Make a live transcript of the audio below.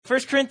1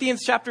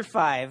 Corinthians chapter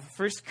 5.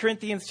 1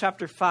 Corinthians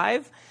chapter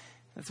 5.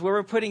 That's where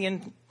we're putting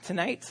in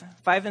tonight,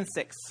 5 and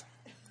 6.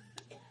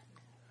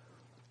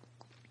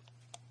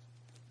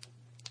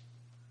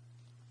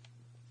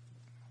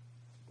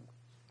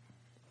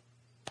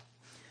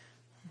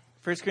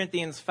 First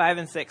Corinthians 5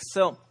 and 6.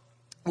 So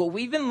what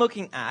we've been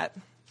looking at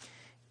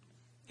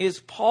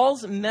is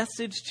Paul's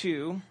message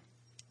to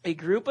a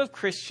group of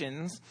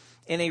Christians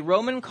in a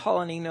Roman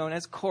colony known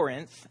as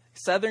Corinth,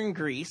 southern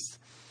Greece.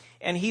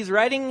 And he's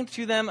writing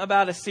to them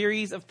about a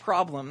series of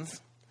problems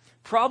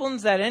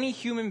that any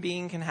human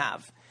being can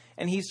have.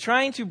 And he's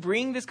trying to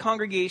bring this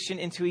congregation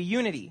into a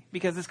unity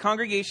because this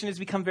congregation has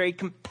become very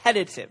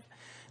competitive.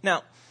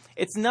 Now,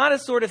 it's not a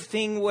sort of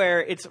thing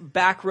where it's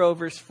back row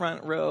versus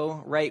front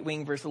row, right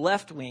wing versus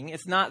left wing.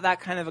 It's not that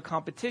kind of a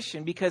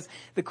competition because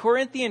the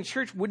Corinthian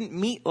church wouldn't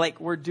meet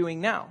like we're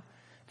doing now.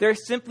 There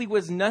simply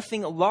was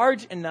nothing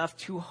large enough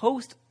to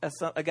host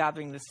a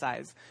gathering this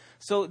size.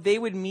 So they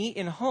would meet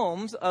in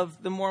homes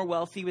of the more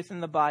wealthy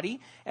within the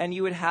body, and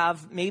you would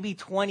have maybe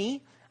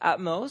 20 at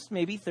most,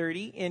 maybe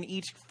 30 in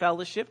each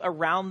fellowship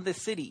around the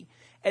city.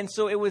 And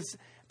so it was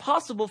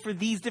possible for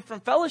these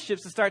different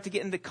fellowships to start to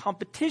get into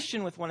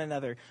competition with one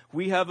another.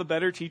 We have a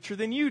better teacher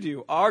than you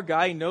do. Our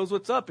guy knows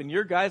what's up, and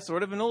your guy's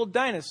sort of an old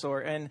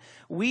dinosaur. And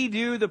we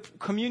do the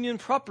communion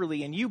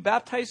properly, and you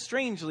baptize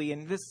strangely.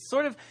 And this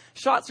sort of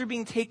shots are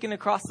being taken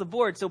across the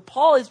board. So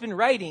Paul has been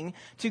writing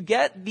to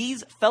get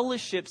these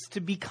fellowships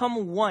to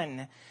become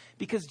one,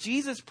 because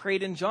Jesus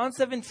prayed in John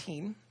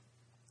 17,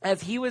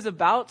 as he was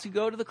about to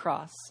go to the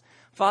cross,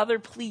 Father,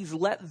 please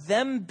let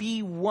them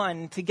be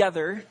one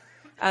together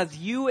as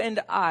you and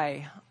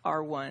I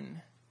are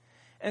one.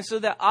 And so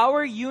that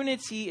our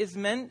unity is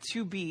meant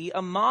to be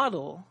a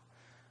model,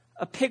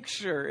 a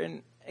picture,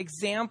 an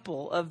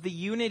example of the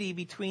unity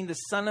between the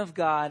Son of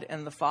God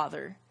and the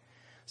Father.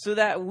 So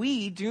that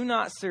we do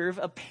not serve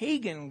a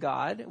pagan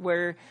God,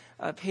 where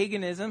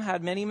paganism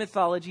had many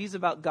mythologies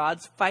about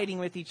gods fighting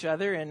with each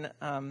other and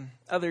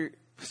other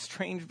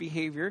strange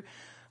behavior.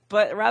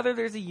 But rather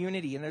there's a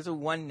unity and there's a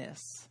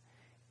oneness.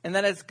 And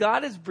that as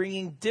God is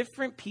bringing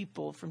different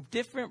people from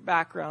different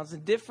backgrounds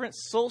and different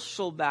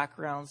social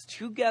backgrounds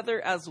together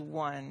as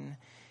one,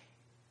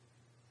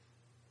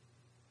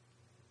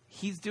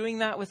 he's doing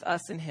that with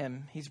us and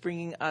him. He's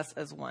bringing us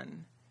as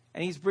one.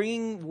 And he's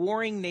bringing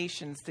warring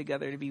nations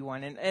together to be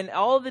one. And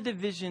all the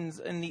divisions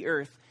in the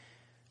earth,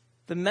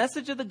 the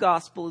message of the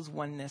gospel is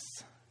oneness.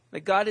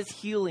 That God is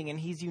healing and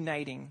he's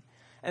uniting.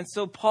 And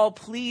so Paul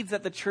pleads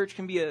that the church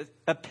can be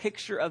a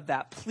picture of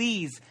that.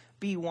 Please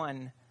be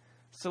one.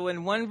 So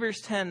in 1 verse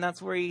 10,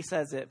 that's where he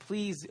says it.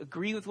 Please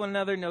agree with one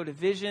another, no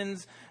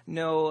divisions,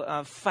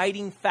 no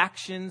fighting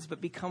factions, but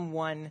become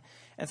one.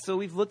 And so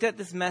we've looked at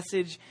this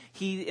message.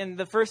 He, in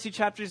the first 2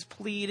 chapters,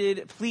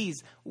 pleaded,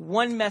 please,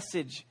 one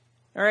message.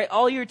 All right,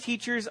 all your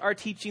teachers are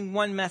teaching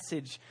one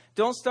message.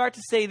 Don't start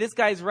to say this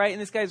guy's right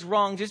and this guy's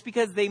wrong just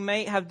because they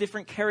might have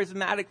different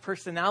charismatic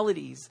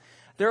personalities.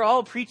 They're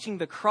all preaching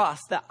the cross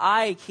that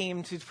I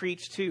came to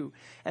preach too.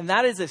 And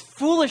that is a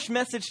foolish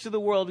message to the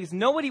world because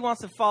nobody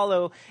wants to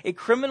follow a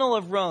criminal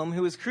of Rome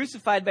who was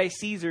crucified by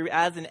Caesar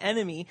as an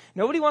enemy.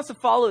 Nobody wants to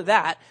follow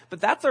that.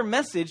 But that's our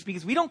message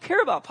because we don't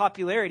care about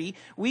popularity.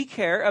 We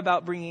care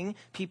about bringing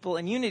people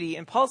in unity.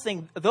 And Paul's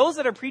saying those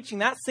that are preaching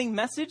that same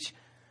message,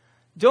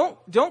 don't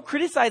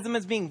criticize them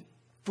as being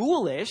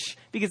foolish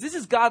because this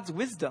is God's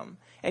wisdom.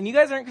 And you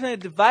guys aren't going to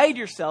divide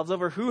yourselves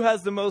over who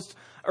has the most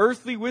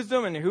earthly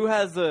wisdom and who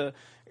has the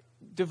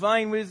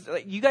divine wisdom.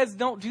 You guys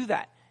don't do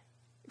that.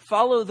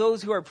 Follow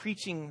those who are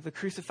preaching the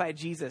crucified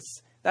Jesus.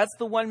 That's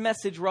the one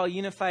message we're all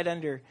unified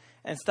under.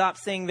 And stop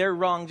saying they're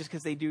wrong just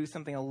because they do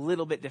something a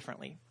little bit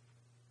differently.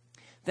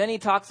 Then he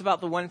talks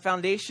about the one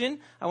foundation.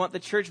 I want the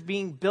church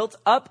being built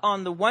up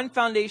on the one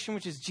foundation,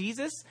 which is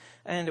Jesus.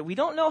 And we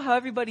don't know how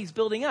everybody's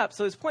building up.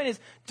 So his point is,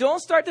 don't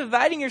start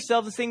dividing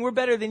yourselves and saying we're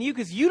better than you,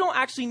 because you don't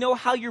actually know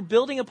how you're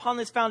building upon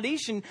this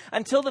foundation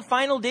until the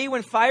final day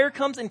when fire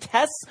comes and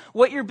tests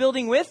what you're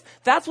building with.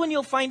 That's when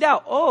you'll find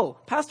out, oh,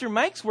 Pastor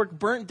Mike's work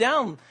burnt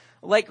down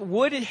like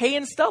wood and hay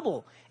and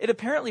stubble. It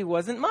apparently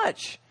wasn't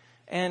much.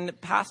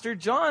 And Pastor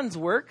John's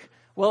work,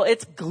 well,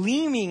 it's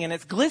gleaming and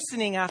it's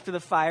glistening after the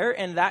fire,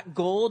 and that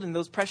gold and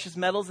those precious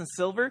metals and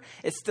silver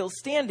is still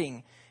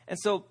standing. And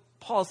so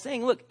Paul's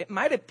saying, look, it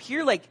might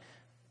appear like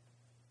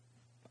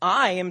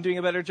I am doing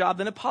a better job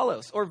than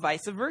Apollos, or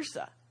vice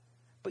versa.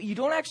 But you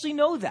don't actually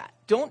know that.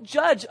 Don't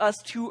judge us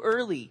too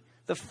early.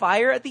 The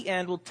fire at the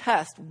end will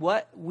test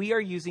what we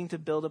are using to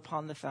build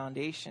upon the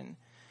foundation.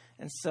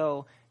 And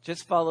so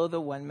just follow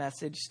the one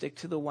message, stick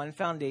to the one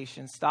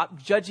foundation,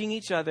 stop judging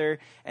each other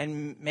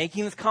and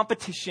making this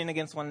competition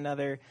against one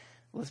another.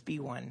 Let's be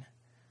one.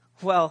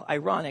 Well,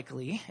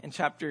 ironically, in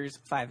chapters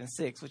 5 and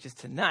 6, which is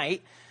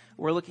tonight,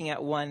 we're looking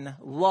at one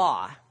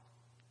law.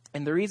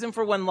 And the reason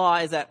for one law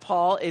is that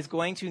Paul is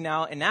going to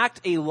now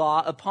enact a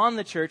law upon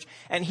the church,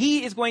 and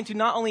he is going to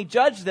not only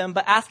judge them,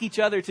 but ask each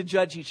other to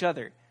judge each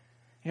other.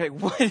 You're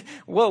like, what?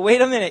 Whoa, wait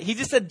a minute. He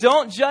just said,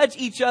 don't judge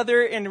each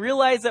other and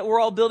realize that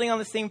we're all building on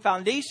the same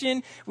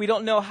foundation. We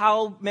don't know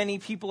how many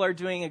people are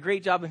doing a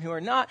great job and who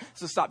are not.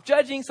 So stop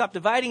judging, stop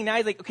dividing. Now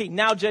he's like, okay,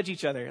 now judge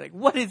each other. Like,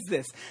 what is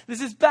this? This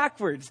is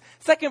backwards.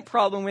 Second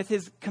problem with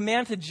his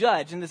command to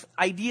judge and this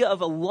idea of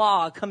a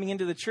law coming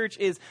into the church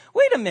is,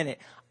 wait a minute.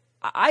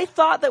 I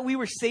thought that we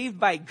were saved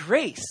by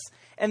grace.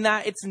 And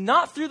that it's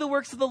not through the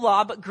works of the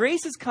law, but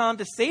grace has come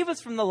to save us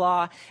from the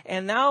law.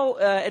 And now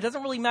it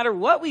doesn't really matter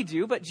what we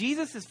do, but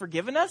Jesus has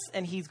forgiven us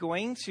and he's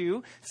going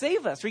to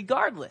save us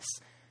regardless.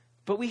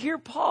 But we hear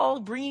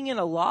Paul bringing in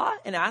a law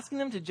and asking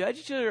them to judge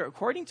each other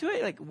according to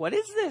it. Like, what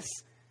is this?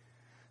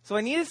 So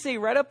I need to say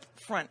right up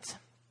front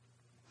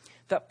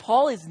that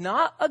Paul is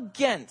not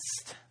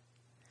against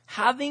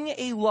having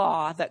a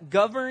law that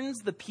governs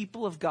the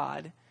people of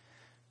God.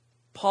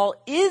 Paul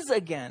is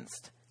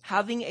against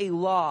having a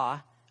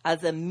law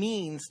as a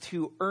means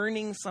to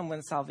earning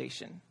someone's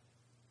salvation.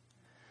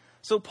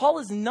 So Paul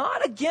is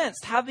not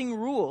against having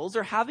rules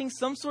or having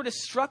some sort of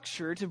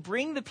structure to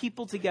bring the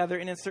people together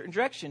in a certain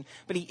direction.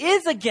 But he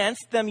is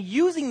against them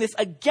using this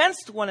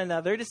against one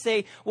another to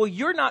say, well,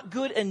 you're not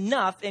good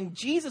enough and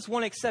Jesus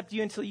won't accept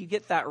you until you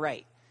get that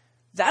right.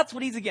 That's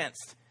what he's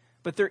against.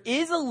 But there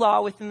is a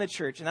law within the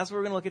church, and that's what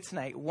we're going to look at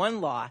tonight,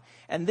 one law.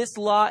 And this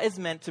law is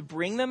meant to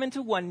bring them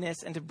into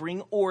oneness and to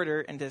bring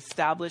order and to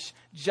establish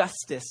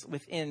justice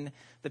within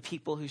the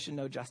people who should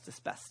know justice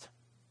best,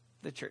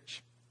 the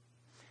church.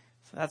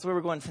 So that's where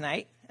we're going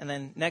tonight. And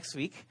then next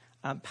week,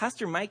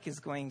 Pastor Mike is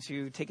going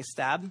to take a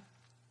stab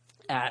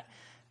at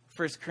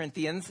 1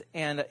 Corinthians,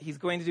 and he's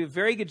going to do a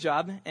very good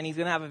job, and he's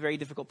going to have a very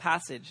difficult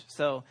passage.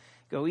 So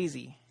go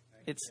easy.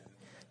 It's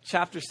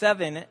chapter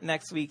 7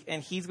 next week,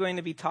 and he's going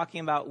to be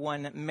talking about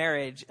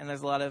marriage, and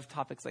there's a lot of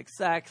topics like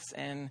sex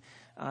and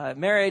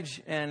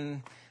marriage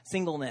and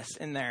singleness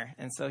in there,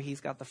 and so he's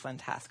got the fun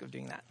task of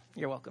doing that.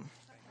 You're welcome.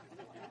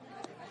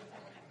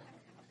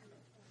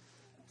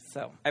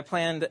 So I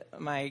planned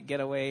my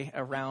getaway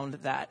around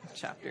that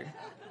chapter.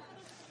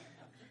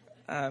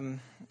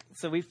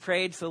 So we've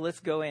prayed, so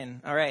let's go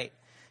in. All right,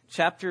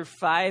 chapter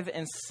 5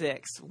 and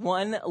 6,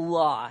 one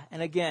law,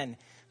 and again,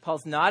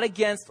 Paul's not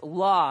against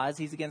laws.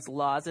 He's against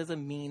laws as a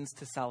means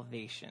to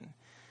salvation.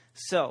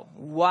 So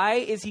why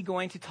is he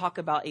going to talk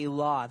about a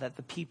law that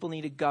the people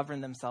need to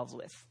govern themselves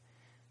with?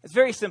 It's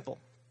very simple.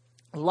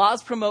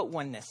 Laws promote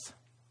oneness.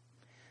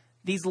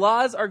 These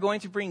laws are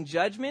going to bring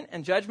judgment,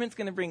 and judgment's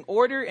going to bring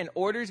order, and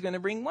order is going to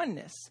bring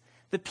oneness.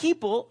 The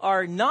people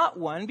are not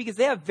one because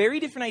they have very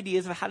different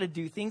ideas of how to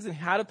do things and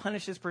how to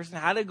punish this person,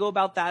 how to go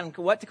about that, and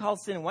what to call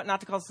sin and what not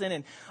to call sin,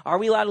 and are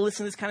we allowed to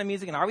listen to this kind of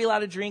music, and are we allowed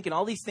to drink, and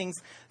all these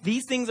things.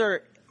 These things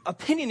are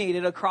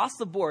opinionated across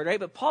the board, right?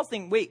 But Paul's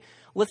saying, wait,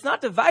 let's not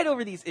divide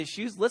over these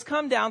issues. Let's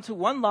come down to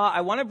one law.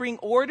 I want to bring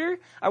order.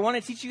 I want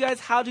to teach you guys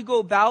how to go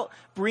about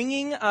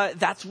bringing,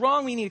 that's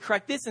wrong. We need to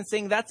correct this, and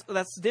saying that's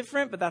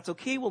different, but that's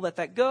okay. We'll let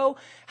that go.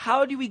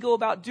 How do we go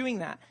about doing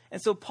that?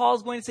 And so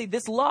Paul's going to say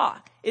this law,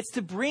 it's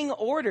to bring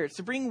order. It's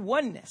to bring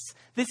oneness.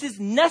 This is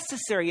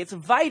necessary. It's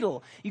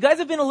vital. You guys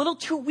have been a little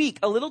too weak,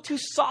 a little too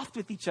soft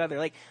with each other.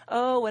 Like,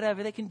 oh,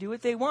 whatever, they can do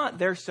what they want.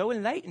 They're so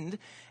enlightened.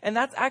 And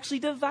that's actually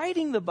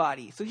dividing the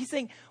body. So he's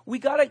saying we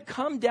got to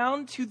come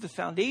down to the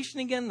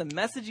foundation again, the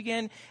message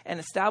again, and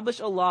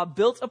establish a law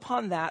built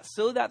upon that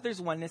so that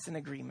there's oneness and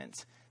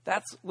agreement.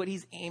 That's what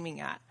he's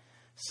aiming at.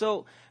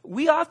 So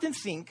we often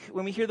think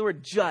when we hear the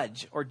word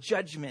judge or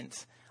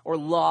judgment or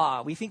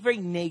law, we think very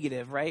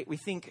negative, right? We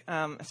think,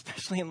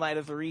 especially in light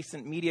of the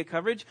recent media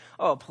coverage,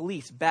 oh,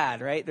 police,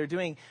 bad, right? They're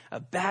doing a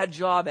bad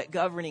job at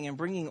governing and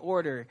bringing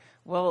order.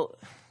 Well,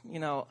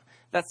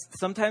 that's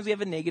sometimes we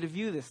have a negative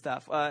view of this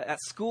stuff. At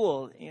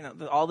school,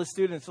 all the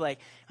students are like,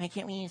 why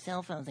can't we use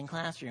cell phones in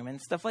classroom and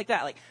stuff like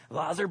that? Like,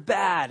 laws are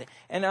bad.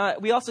 And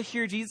we also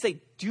hear Jesus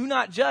say, do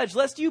not judge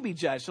lest you be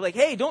judged. So like,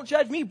 hey, don't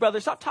judge me, brother.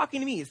 Stop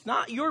talking to me. It's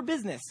not your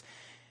business.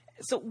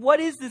 So what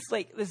is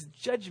this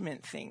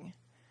judgment thing?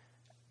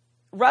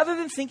 Rather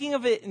than thinking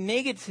of it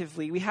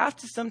negatively, we have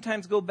to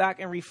sometimes go back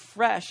and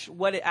refresh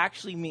what it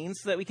actually means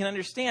so that we can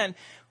understand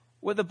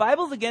what the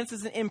Bible's against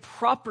is an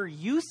improper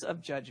use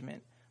of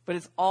judgment, but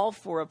it's all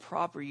for a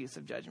proper use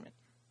of judgment.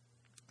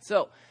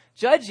 So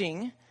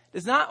judging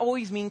does not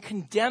always mean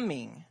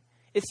condemning.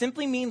 It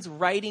simply means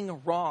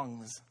righting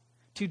wrongs.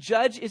 To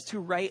judge is to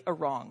right a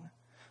wrong.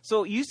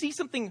 So you see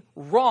something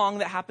wrong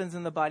that happens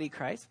in the body of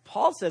Christ.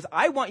 Paul says,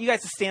 I want you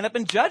guys to stand up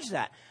and judge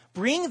that.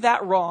 Bring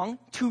that wrong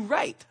to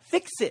right.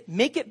 Fix it.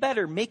 Make it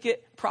better. Make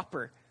it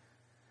proper.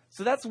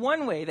 So that's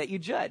one way that you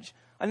judge.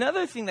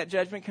 Another thing that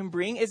judgment can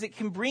bring is it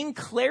can bring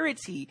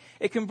clarity.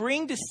 It can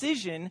bring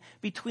decision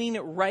between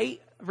right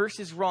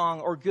versus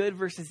wrong or good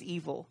versus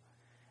evil.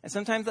 And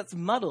sometimes that's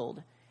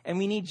muddled. And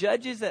we need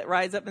judges that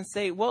rise up and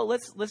say, well,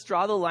 let's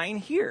draw the line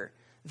here.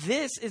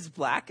 This is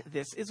black.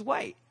 This is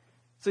white.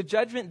 So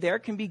judgment there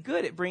can be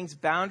good. It brings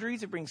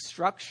boundaries. It brings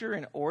structure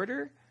and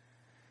order.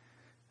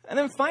 And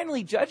then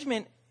finally,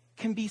 judgment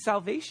can be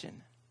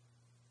salvation.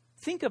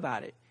 Think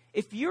about it.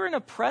 If you're an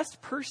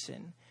oppressed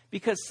person,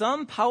 because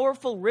some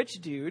powerful rich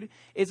dude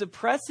is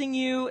oppressing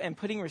you and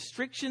putting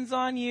restrictions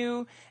on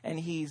you, and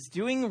he's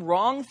doing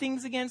wrong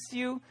things against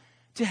you,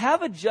 to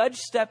have a judge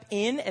step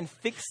in and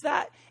fix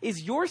that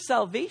is your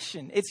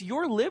salvation. It's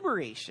your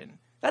liberation.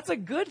 That's a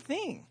good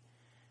thing.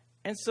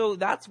 And so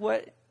that's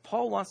what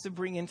Paul wants to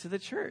bring into the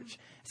church.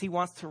 He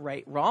wants to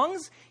right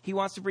wrongs. He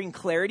wants to bring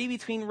clarity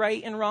between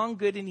right and wrong,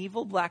 good and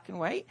evil, black and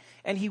white.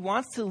 And he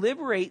wants to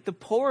liberate the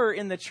poorer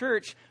in the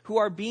church who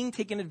are being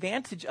taken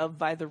advantage of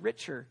by the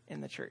richer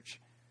in the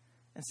church.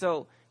 And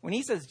so when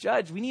he says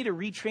judge, we need to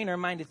retrain our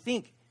mind to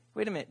think,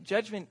 wait a minute,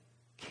 judgment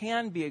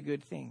can be a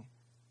good thing.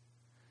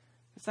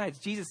 Besides,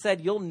 Jesus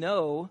said, you'll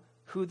know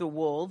who the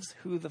wolves,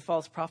 who the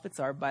false prophets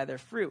are by their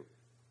fruit.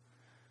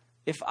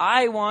 If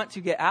I want to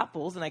get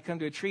apples and I come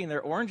to a tree and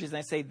they're oranges and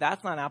I say,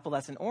 that's not an apple,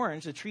 that's an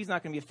orange, the tree's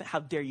not going to be, how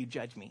dare you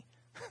judge me?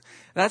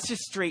 That's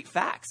just straight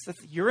facts.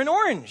 You're an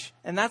orange.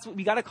 And that's what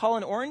we got to call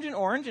an orange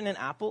and an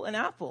apple an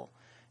apple.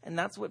 And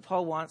that's what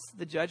Paul wants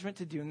the judgment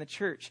to do in the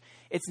church.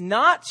 It's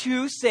not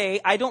to say,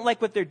 I don't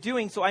like what they're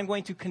doing, so I'm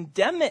going to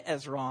condemn it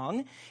as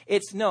wrong.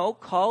 It's no,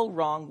 call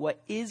wrong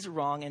what is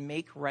wrong and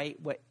make right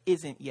what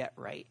isn't yet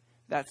right.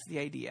 That's the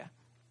idea.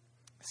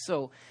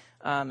 So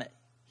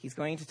he's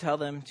going to tell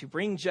them to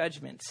bring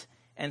judgment.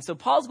 And so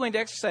Paul's going to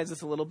exercise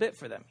this a little bit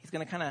for them. He's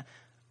going to kind of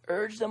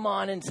urge them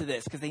on into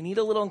this because they need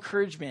a little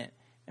encouragement.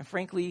 And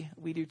frankly,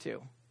 we do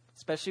too.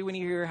 Especially when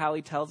you hear how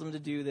he tells them to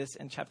do this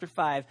in chapter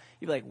 5,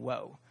 you're like,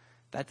 whoa.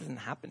 That doesn't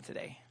happen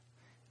today.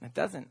 And it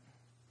doesn't.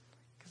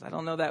 Because I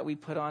don't know that we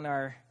put on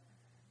our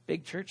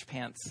big church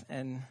pants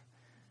and,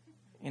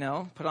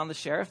 put on the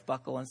sheriff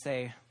buckle and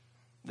say,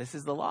 this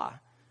is the law.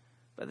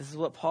 But this is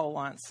what Paul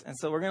wants. And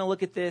so we're going to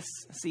look at this,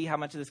 see how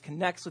much of this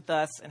connects with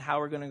us and how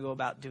we're going to go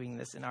about doing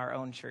this in our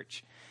own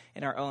church,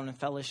 in our own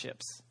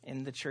fellowships,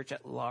 in the church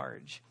at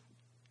large.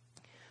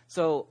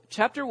 So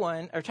chapter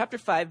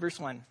 5, verse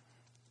 1.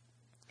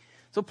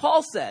 So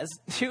Paul says,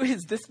 to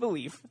his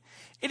disbelief,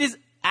 it is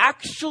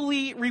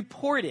actually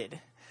reported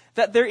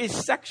that there is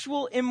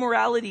sexual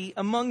immorality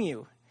among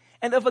you,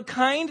 and of a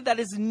kind that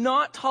is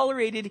not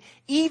tolerated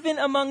even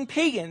among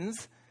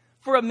pagans,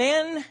 for a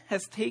man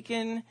has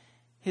taken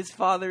his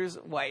father's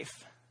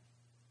wife.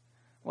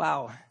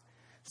 Wow.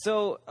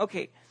 So,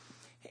 okay,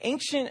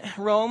 ancient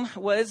Rome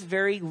was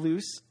very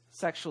loose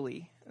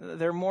sexually.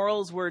 Their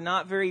morals were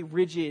not very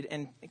rigid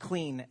and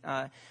clean.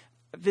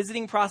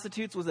 Visiting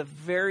prostitutes was a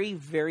very,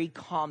 very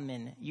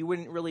common. You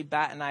wouldn't really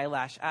bat an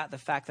eyelash at the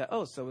fact that,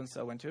 oh,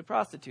 so-and-so went to a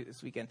prostitute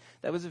this weekend.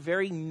 That was a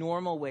very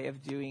normal way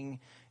of doing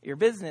your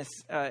business,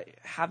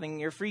 having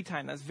your free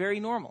time. That's very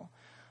normal.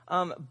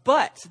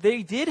 But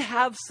they did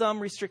have some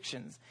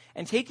restrictions.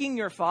 And taking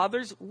your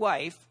father's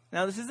wife,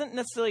 now this isn't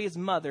necessarily his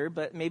mother,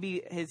 but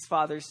maybe his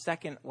father's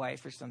second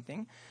wife or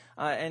something,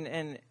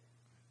 and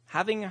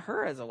having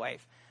her as a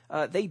wife,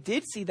 they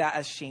did see that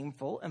as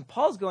shameful. And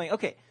Paul's going,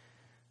 okay,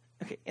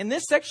 in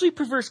this sexually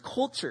perverse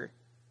culture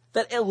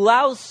that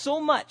allows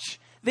so much,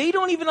 they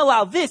don't even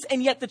allow this,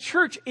 and yet the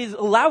church is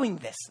allowing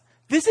this.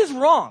 This is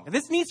wrong.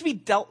 This needs to be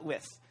dealt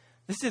with.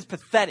 This is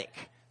pathetic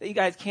that you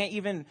guys can't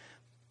even,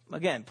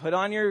 again, put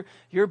on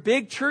your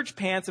big church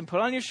pants and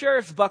put on your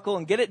sheriff's buckle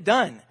and get it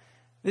done.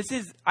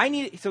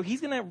 So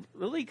he's going to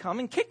really come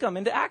and kick them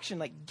into action.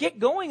 Like, get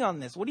going on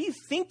this. What are you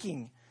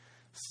thinking?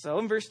 So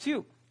in verse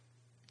 2,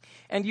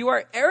 and you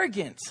are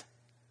arrogant.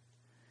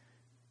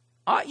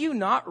 Ought you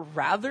not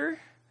rather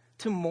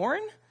to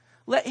mourn?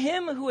 Let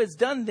him who has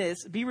done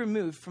this be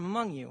removed from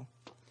among you.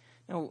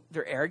 Now,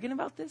 they're arrogant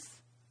about this.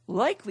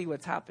 Likely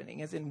what's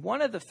happening is in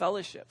one of the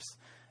fellowships,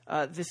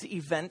 this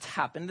event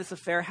happened, this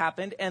affair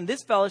happened, and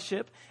this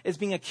fellowship is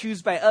being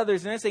accused by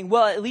others. And they're saying,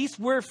 well, at least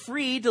we're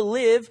free to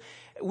live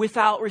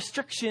without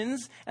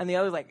restrictions. And the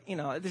other's like,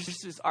 there's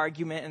just this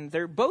argument, and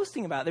they're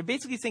boasting about it. They're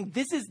basically saying,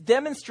 this is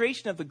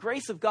demonstration of the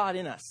grace of God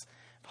in us.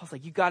 Paul's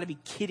like, you got to be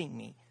kidding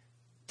me.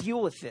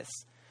 Deal with this.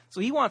 So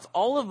he wants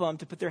all of them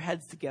to put their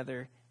heads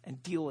together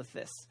and deal with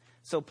this.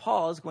 So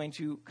Paul is going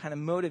to kind of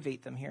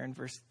motivate them here in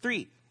verse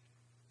 3.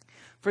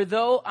 For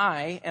though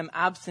I am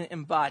absent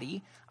in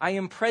body, I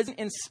am present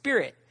in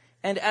spirit.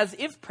 And as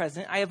if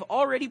present, I have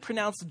already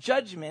pronounced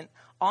judgment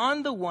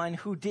on the one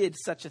who did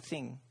such a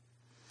thing.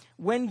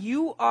 When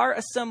you are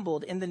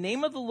assembled in the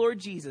name of the Lord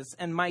Jesus,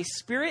 and my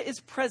spirit is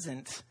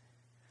present,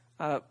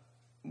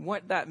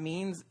 what that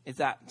means is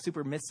that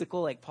super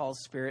mystical, like Paul's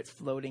spirit's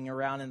floating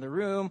around in the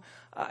room.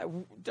 I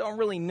don't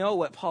really know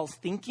what Paul's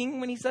thinking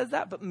when he says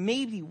that, but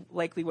maybe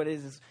likely what it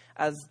is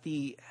as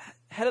the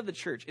head of the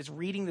church is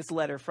reading this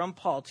letter from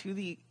Paul to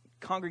the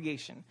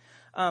congregation.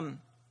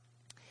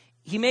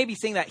 He may be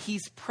saying that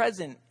he's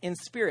present in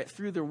spirit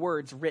through the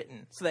words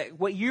written. So that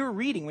what you're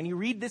reading, when you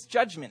read this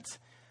judgment,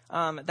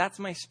 that's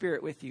my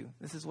spirit with you.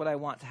 This is what I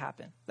want to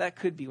happen. That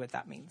could be what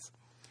that means.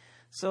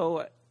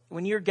 So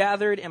when you're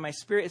gathered and my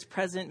spirit is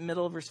present,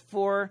 middle of verse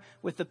 4,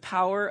 with the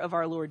power of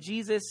our Lord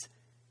Jesus,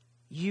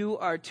 you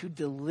are to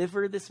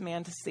deliver this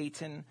man to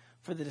Satan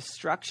for the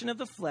destruction of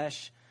the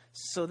flesh,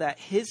 so that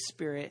his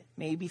spirit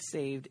may be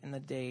saved in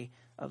the day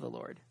of the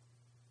Lord.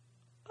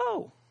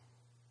 Oh,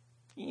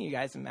 You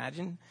guys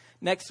imagine.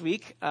 Next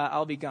week,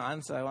 I'll be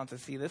gone, so I want to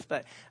see this.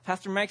 But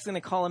Pastor Mike's going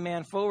to call a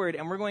man forward,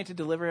 and we're going to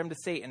deliver him to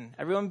Satan.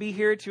 Everyone be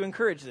here to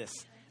encourage this.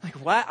 Like,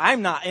 what? I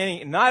want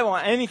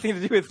anything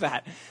to do with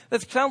that.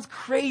 That sounds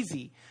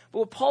crazy. But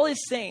what Paul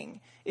is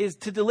saying is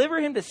to deliver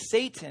him to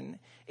Satan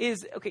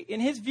is, okay,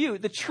 in his view,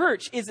 the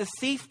church is a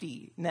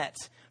safety net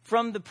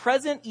from the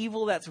present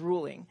evil that's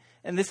ruling.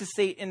 And this is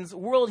Satan's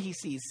world he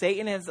sees.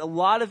 Satan has a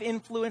lot of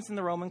influence in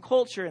the Roman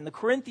culture and the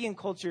Corinthian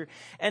culture.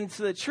 And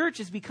so the church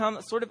has become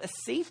sort of a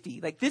safety.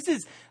 Like, this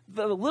is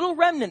the little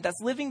remnant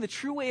that's living the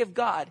true way of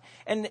God.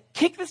 And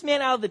kick this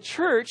man out of the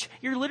church,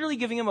 you're literally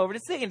giving him over to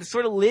Satan to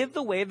sort of live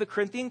the way of the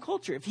Corinthian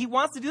culture. If he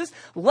wants to do this,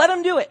 let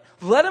him do it.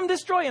 Let him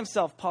destroy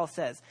himself, Paul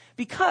says.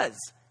 Because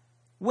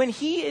when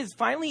he is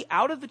finally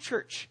out of the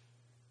church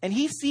and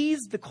he sees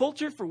the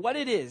culture for what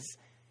it is,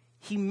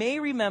 he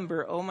may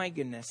remember, oh my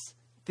goodness,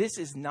 this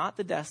is not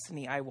the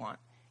destiny I want.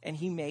 And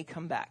he may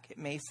come back. It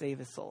may save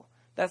his soul.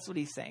 That's what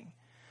he's saying.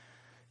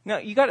 Now,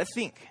 you got to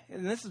think,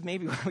 and this is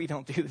maybe why we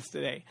don't do this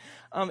today.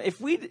 If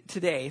we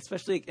today,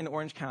 especially in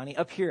Orange County,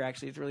 up here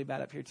actually, it's really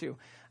bad up here too,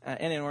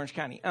 and in Orange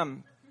County,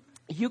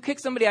 you kick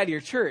somebody out of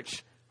your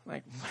church,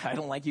 like, I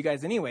don't like you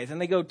guys anyways,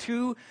 and they go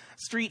 2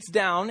 streets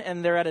down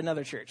and they're at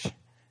another church.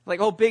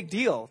 Like, oh, big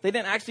deal. They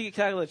didn't actually get kicked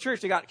out of the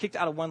church. They got kicked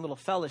out of one little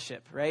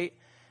fellowship, right?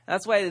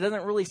 That's why it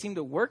doesn't really seem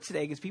to work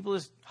today, because people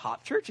just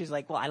hop churches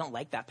like, well, I don't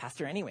like that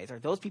pastor anyways, or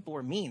those people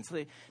were mean. So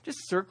they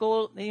just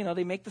circle,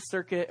 they make the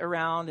circuit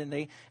around, and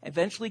they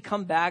eventually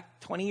come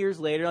back 20 years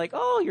later like,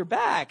 oh, you're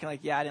back. And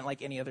like, yeah, I didn't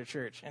like any other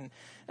church. And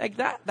like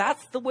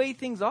that's the way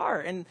things are.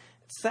 And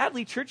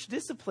sadly, church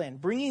discipline,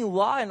 bringing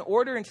law and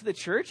order into the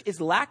church is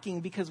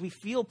lacking because we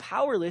feel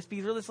powerless,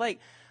 because we're just like,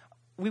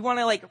 we want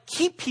to like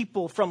keep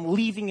people from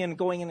leaving and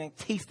going in and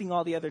tasting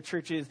all the other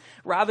churches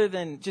rather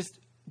than just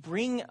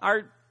bring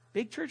our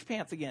big church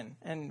pants again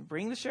and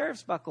bring the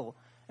sheriff's buckle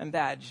and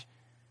badge.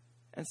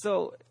 And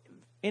so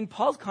in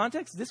Paul's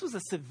context, this was a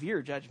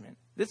severe judgment.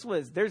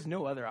 There's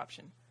no other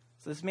option.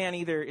 So this man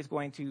either is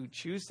going to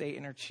choose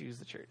Satan or choose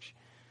the church.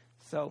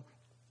 So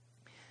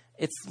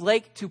it's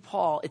like, to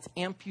Paul, it's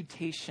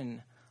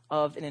amputation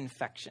of an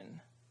infection.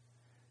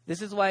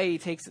 This is why he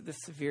takes it this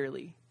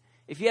severely.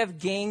 If you have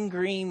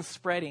gangrene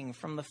spreading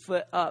from the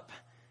foot up,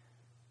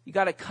 you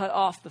got to cut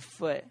off the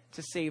foot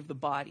to save the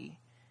body.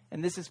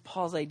 And this is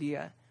Paul's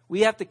idea.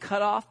 We have to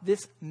cut off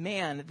this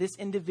man, this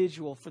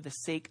individual, for the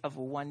sake of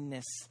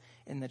oneness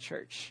in the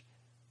church.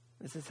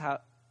 This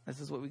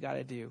is what we got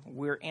to do.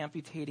 We're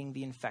amputating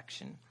the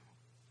infection.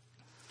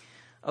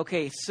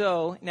 Okay,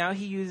 so now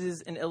he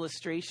uses an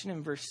illustration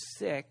in verse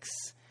 6.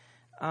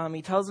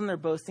 He tells them their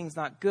boasting's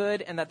not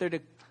good and that they're to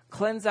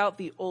cleanse out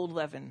the old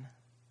leaven,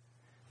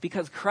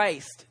 because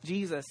Christ,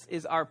 Jesus,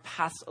 is our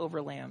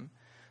Passover lamb.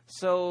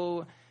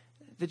 So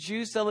the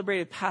Jews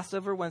celebrated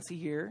Passover once a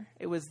year.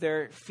 It was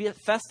their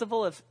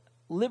festival of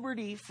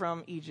liberty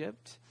from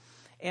Egypt.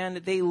 And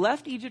they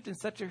left Egypt in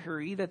such a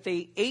hurry that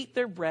they ate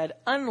their bread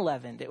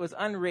unleavened. It was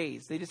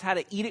unraised. They just had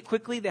to eat it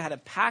quickly. They had to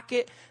pack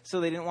it, so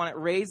they didn't want it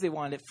raised. They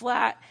wanted it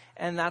flat,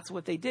 and that's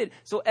what they did.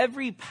 So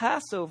every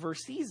Passover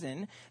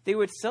season, they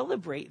would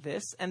celebrate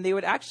this, and they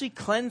would actually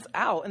cleanse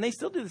out, and they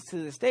still do this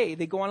to this day.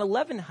 They go on a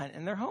leaven hunt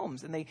in their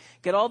homes, and they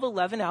get all the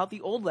leaven out,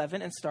 the old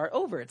leaven, and start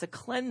over. It's a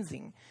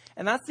cleansing.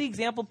 And that's the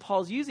example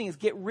Paul's using, is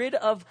get rid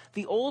of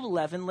the old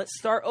leaven. Let's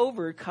start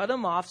over, cut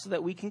them off so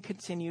that we can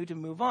continue to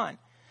move on.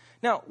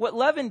 Now, what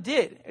leaven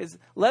did is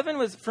leaven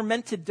was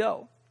fermented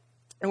dough.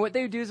 And what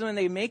they would do is when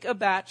they make a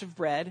batch of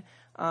bread,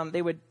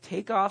 they would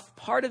take off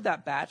part of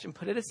that batch and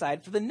put it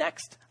aside for the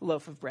next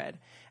loaf of bread.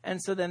 And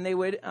so then they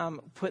would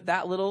put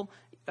that little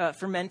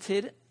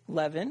fermented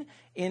leaven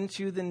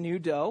into the new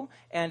dough,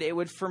 and it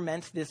would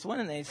ferment this one,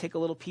 and then they take a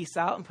little piece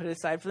out and put it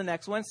aside for the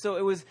next one. So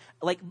it was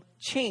like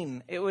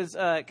chain. It was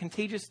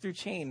contagious through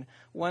chain.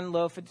 One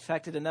loaf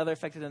affected another,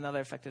 affected another,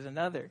 affected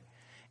another.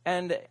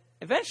 And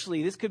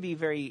eventually, this could be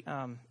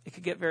it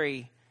could get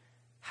very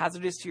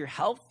hazardous to your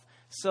health.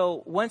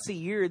 So once a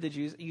year, the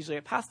Jews, usually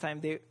at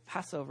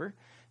Passover,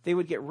 they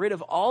would get rid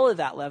of all of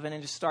that leaven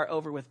and just start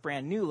over with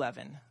brand new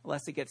leaven,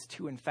 unless it gets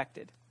too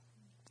infected.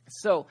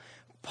 So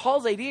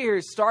Paul's idea here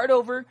is start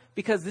over,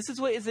 because this is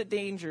what is at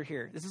danger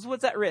here. This is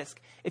what's at risk.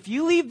 If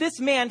you leave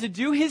this man to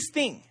do his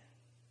thing,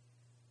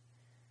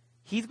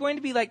 he's going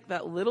to be like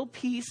that little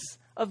piece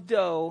of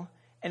dough,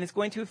 and it's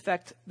going to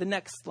affect the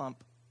next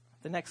lump,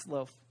 the next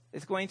loaf.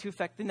 It's going to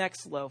affect the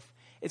next loaf.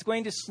 It's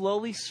going to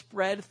slowly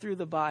spread through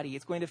the body.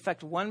 It's going to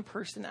affect one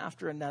person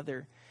after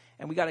another.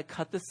 And we got to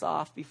cut this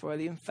off before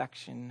the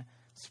infection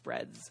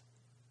spreads.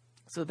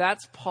 So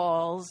that's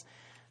Paul's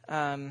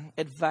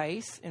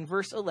advice. In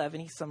verse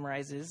 11,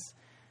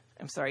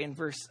 in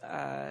verse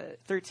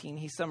 13,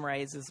 he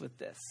summarizes with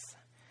this.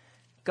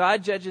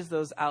 God judges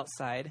those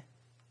outside.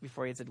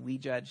 Before he said, we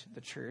judge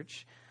the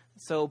church.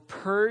 So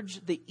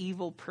purge the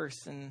evil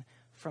person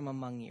from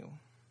among you.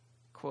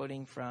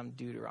 Quoting from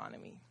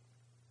Deuteronomy.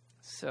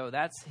 So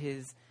that's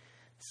his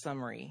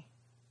summary.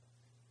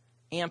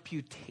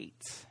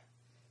 Amputate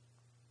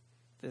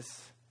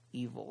this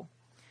evil.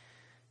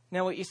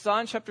 Now, what you saw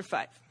in chapter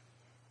 5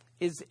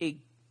 is a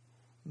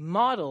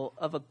model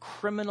of a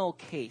criminal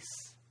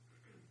case.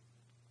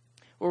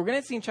 What we're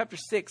going to see in chapter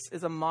 6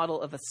 is a model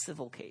of a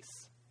civil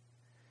case.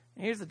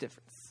 And here's the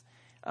difference.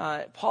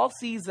 Paul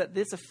sees that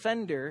this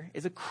offender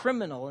is a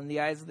criminal in the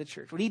eyes of the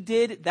church. What he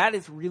did, that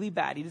is really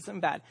bad. He did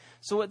something bad.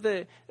 So what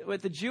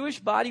the Jewish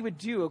body would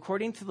do,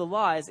 according to the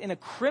law, is in a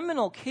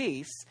criminal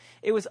case,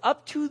 it was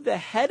up to the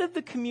head of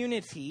the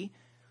community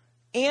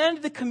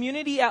and the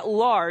community at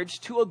large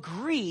to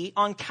agree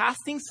on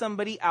casting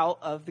somebody out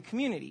of the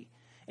community.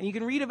 And you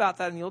can read about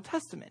that in the Old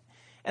Testament.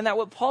 And that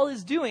what Paul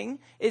is doing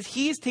is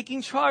he is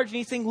taking charge and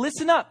he's saying,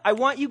 listen up, I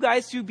want you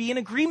guys to be in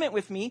agreement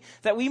with me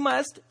that we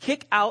must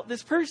kick out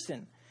this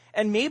person.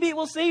 And maybe it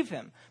will save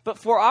him. But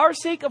for our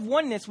sake of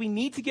oneness, we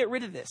need to get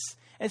rid of this.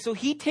 And so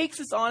he takes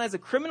this on as a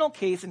criminal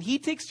case and he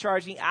takes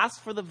charge and he asks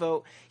for the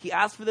vote. He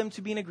asks for them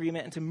to be in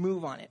agreement and to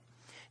move on it.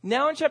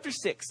 Now in chapter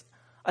 6,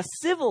 a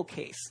civil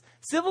case.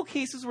 Civil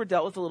cases were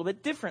dealt with a little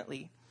bit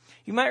differently.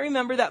 You might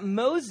remember that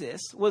Moses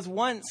was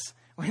once,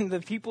 when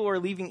the people were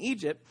leaving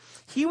Egypt,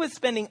 he was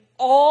spending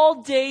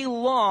all day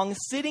long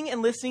sitting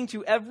and listening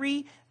to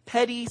every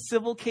petty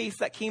civil case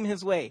that came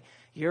his way.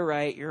 You're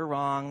right, you're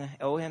wrong,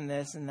 owe him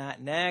this and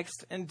that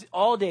next. And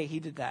all day he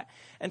did that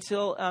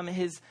until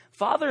his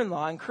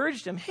father-in-law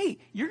encouraged him, hey,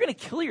 you're going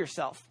to kill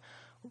yourself.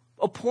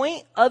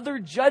 Appoint other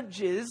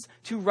judges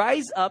to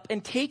rise up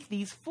and take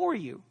these for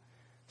you.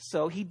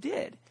 So he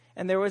did.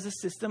 And there was a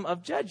system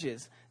of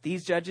judges.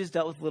 These judges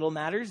dealt with little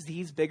matters,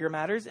 these bigger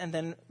matters, and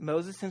then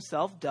Moses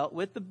himself dealt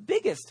with the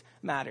biggest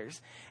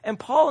matters. And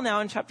Paul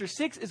now in chapter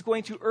 6 is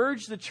going to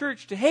urge the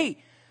church to, hey,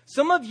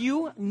 some of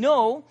you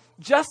know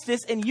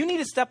justice and you need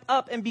to step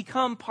up and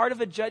become part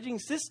of a judging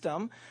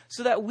system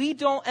so that we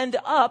don't end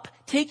up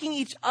taking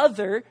each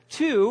other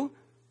to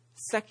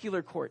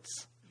secular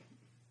courts.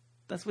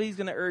 That's what he's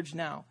going to urge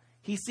now.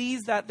 He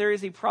sees that there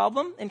is a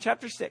problem in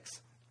chapter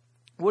 6.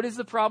 What is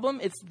the problem?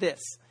 It's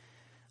this.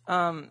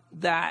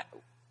 That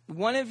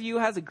one of you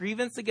has a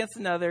grievance against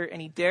another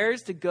and he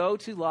dares to go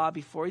to law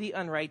before the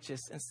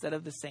unrighteous instead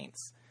of the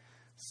saints.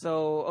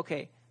 So,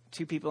 okay,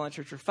 two people in the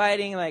church are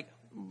fighting, like,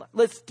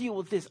 let's deal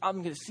with this.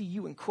 I'm going to see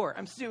you in court.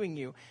 I'm suing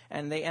you.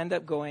 And they end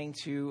up going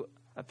to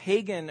a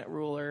pagan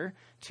ruler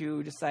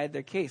to decide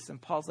their case.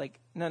 And Paul's like,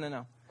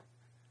 no.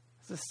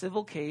 It's a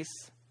civil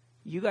case.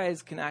 You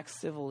guys can act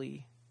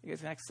civilly. You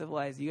guys can act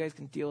civilized. You guys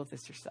can deal with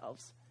this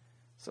yourselves.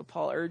 So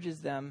Paul urges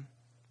them,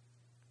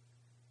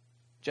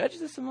 judge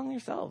this among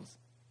yourselves.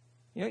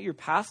 You know, your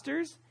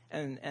pastors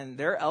and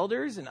their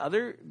elders and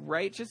other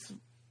righteous,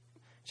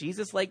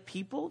 Jesus-like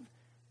people,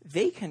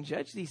 they can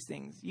judge these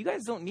things. You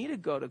guys don't need to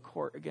go to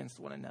court against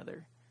one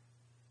another.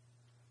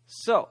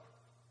 So,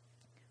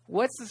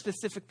 what's the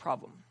specific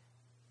problem?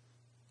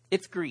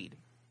 It's greed.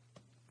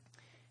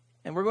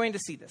 And we're going to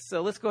see this.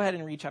 So let's go ahead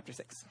and read chapter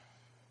 6.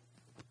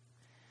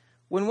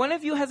 When one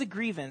of you has a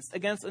grievance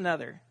against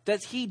another,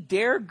 does he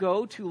dare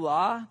go to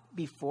law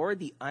before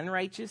the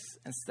unrighteous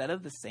instead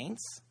of the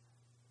saints?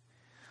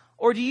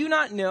 Or do you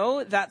not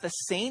know that the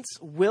saints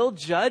will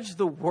judge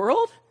the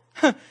world?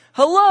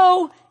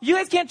 Hello? You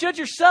guys can't judge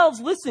yourselves.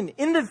 Listen,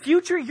 in the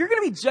future, you're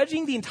going to be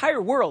judging the entire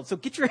world. So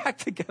get your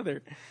act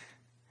together.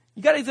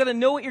 You guys got to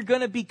know what you're going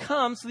to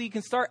become so that you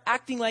can start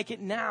acting like it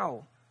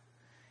now.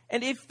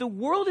 And if the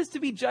world is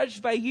to be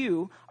judged by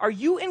you, are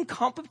you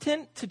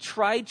incompetent to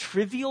try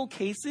trivial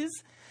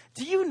cases?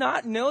 Do you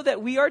not know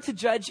that we are to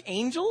judge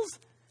angels?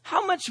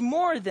 How much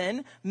more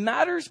then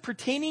matters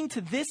pertaining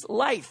to this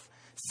life?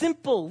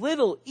 Simple,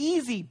 little,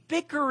 easy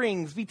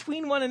bickerings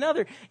between one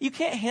another. You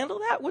can't handle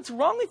that? What's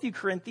wrong with you,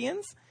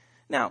 Corinthians?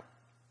 Now,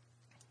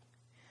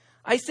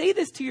 I say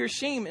this to your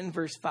shame in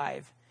verse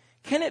 5.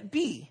 Can it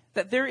be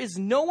that there is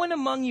no one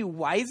among you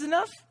wise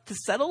enough to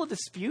settle a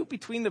dispute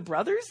between the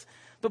brothers?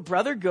 But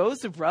brother goes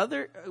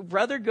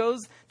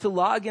to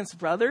law against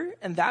brother,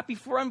 and that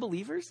before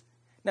unbelievers?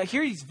 Now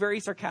here he's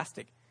very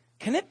sarcastic.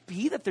 Can it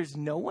be that there's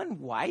no one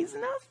wise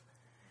enough?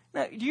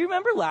 Now, do you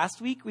remember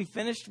last week we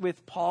finished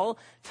with Paul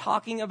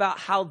talking about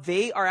how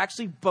they are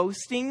actually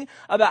boasting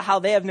about how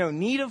they have no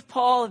need of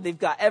Paul. They've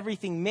got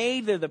everything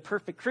made. They're the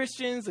perfect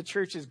Christians. The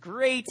church is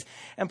great.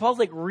 And Paul's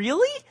like,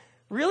 really?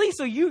 Really?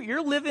 So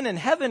you're living in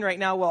heaven right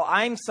now while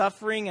I'm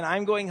suffering and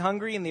I'm going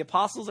hungry and the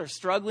apostles are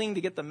struggling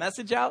to get the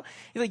message out?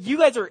 He's like, you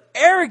guys are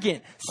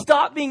arrogant.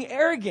 Stop being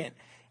arrogant.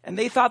 And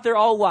they thought they're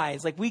all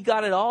wise. Like, we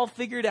got it all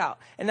figured out.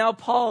 And now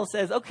Paul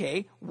says,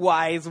 okay,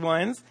 wise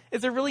ones.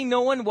 Is there really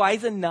no one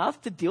wise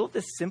enough to deal with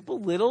this simple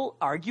little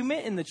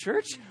argument in the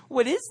church?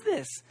 What is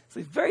this? So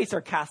he's very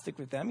sarcastic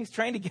with them. He's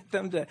trying to get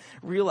them to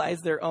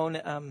realize their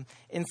own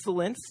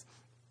insolence.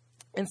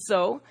 And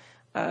so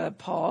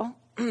Paul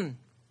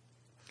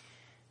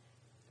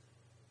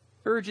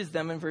urges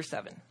them in verse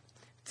 7.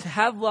 To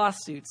have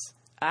lawsuits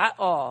at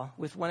all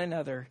with one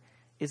another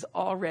is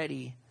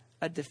already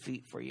a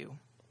defeat for you.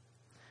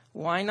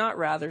 Why not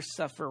rather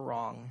suffer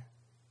wrong?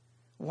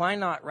 Why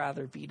not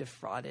rather be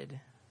defrauded?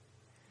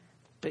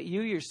 But you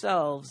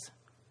yourselves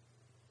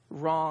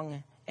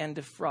wrong and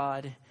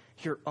defraud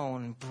your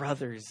own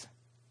brothers.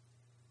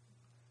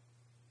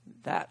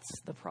 That's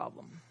the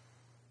problem.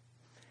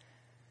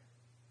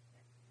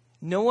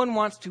 No one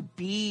wants to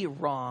be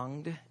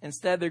wronged.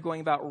 Instead, they're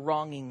going about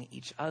wronging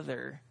each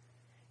other.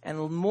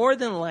 And more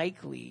than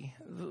likely,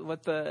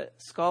 what the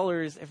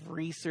scholars have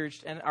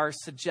researched and are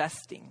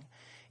suggesting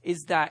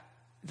is that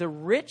the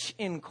rich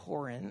in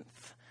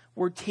Corinth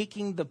were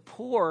taking the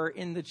poor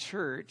in the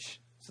church.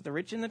 So the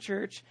rich in the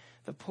church,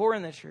 the poor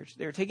in the church,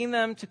 they're taking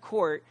them to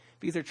court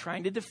because they're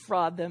trying to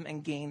defraud them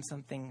and gain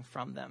something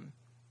from them.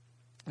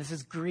 This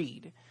is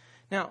greed.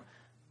 Now,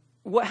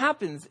 what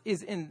happens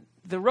is in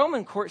the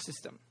Roman court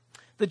system,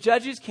 the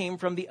judges came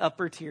from the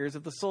upper tiers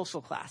of the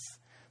social class.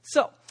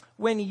 So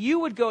when you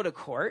would go to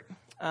court,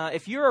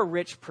 if you're a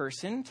rich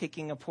person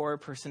taking a poor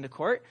person to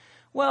court,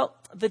 well,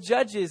 the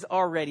judges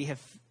already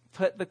have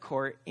put the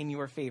court in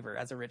your favor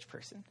as a rich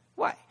person.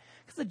 Why?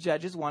 Because the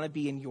judges want to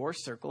be in your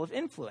circle of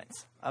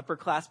influence. Upper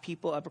class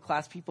people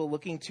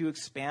looking to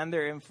expand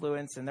their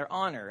influence and their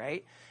honor,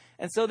 right?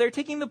 And so they're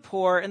taking the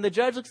poor, and the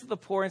judge looks at the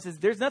poor and says,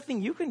 there's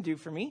nothing you can do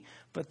for me,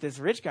 but this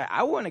rich guy,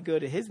 I want to go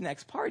to his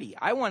next party.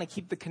 I want to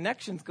keep the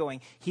connections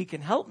going. He can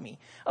help me.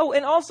 Oh,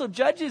 and also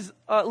judges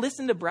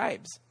listen to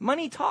bribes.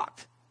 Money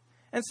talked.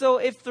 And so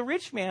if the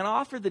rich man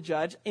offered the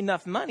judge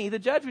enough money, the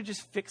judge would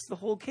just fix the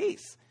whole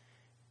case.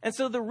 And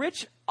so the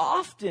rich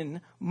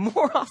often,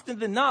 more often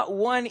than not,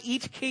 won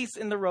each case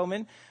in the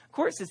Roman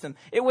court system.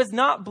 It was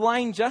not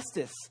blind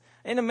justice.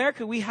 In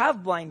America, we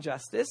have blind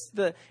justice.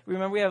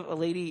 Remember, we have a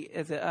lady,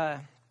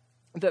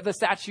 the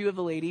statue of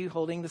the lady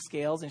holding the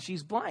scales, and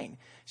she's blind.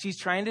 She's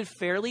trying to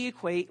fairly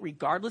equate,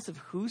 regardless of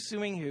who's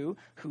suing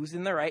who's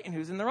in the right and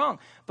who's in the wrong.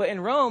 But in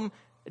Rome,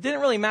 it didn't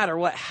really matter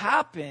what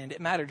happened.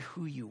 It mattered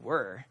who you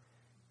were.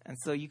 And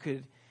so you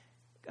could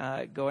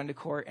go into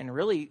court and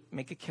really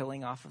make a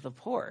killing off of the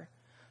poor.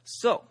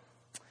 So,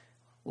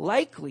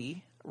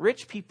 likely,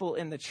 rich people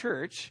in the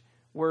church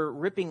were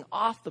ripping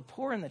off the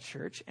poor in the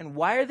church. And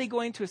why are they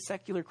going to a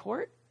secular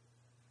court?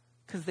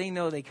 Because they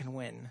know they can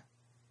win.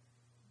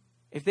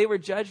 If they were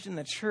judged in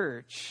the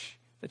church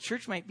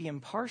might be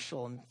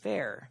impartial and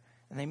fair,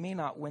 and they may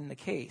not win the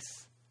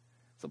case.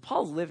 So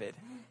Paul's livid.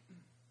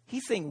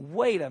 He's saying,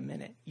 wait a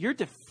minute, you're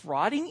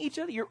defrauding each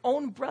other, your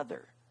own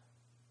brother.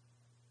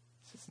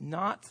 This is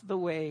not the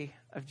way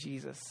of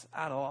Jesus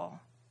at all.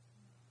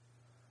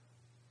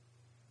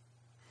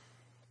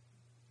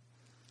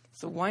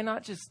 So why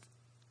not just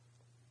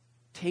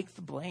take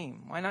the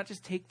blame? Why not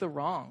just take the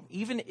wrong?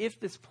 Even if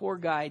this poor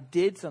guy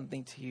did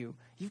something to you,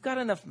 you've got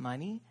enough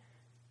money.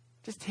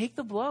 Just take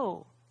the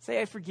blow. Say,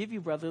 I forgive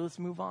you, brother. Let's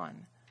move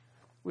on.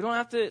 We don't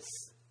have to,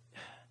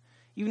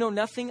 you know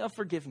nothing of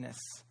forgiveness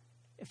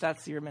if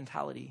that's your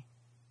mentality.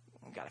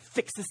 We've got to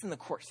fix this in the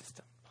court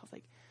system. I was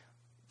like,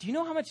 do you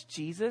know how much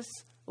Jesus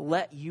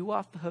let you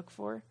off the hook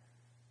for?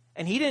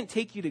 And he didn't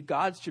take you to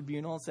God's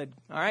tribunal and said,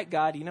 all right,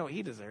 God, you know what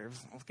he deserves.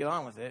 Let's get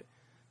on with it.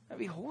 That'd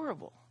be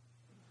horrible.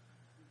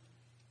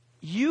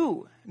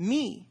 You,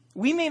 me,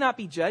 we may not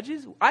be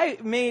judges. I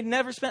may have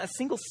never spent a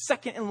single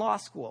second in law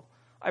school.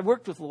 I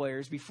worked with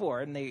lawyers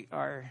before, and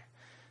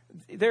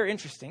they're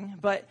interesting.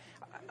 But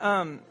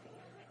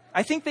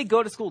I think they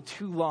go to school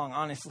too long,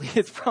 honestly.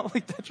 It's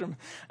probably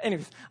detrimental.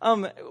 Anyways,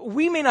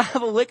 we may not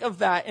have a lick of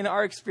that in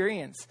our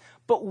experience.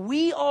 But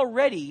we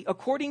already,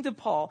 according to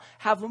Paul,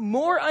 have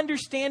more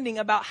understanding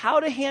about how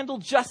to handle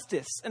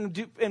justice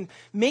and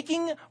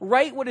making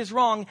right what is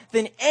wrong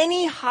than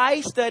any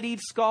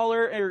high-studied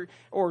scholar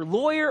or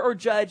lawyer or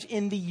judge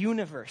in the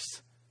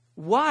universe.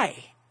 Why?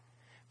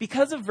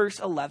 Because of verse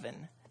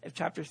 11 of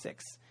chapter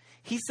 6.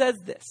 He says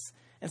this,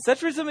 and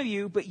such were some of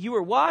you, but you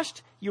were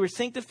washed, you were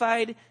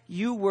sanctified,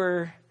 you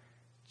were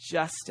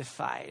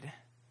justified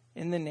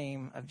in the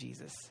name of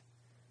Jesus.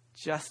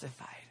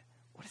 Justified.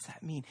 What does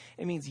that mean?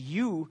 It means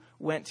you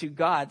went to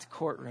God's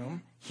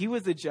courtroom. He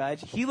was the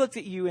judge. He looked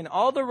at you and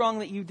all the wrong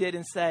that you did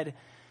and said,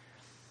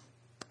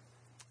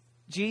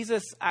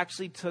 Jesus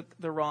actually took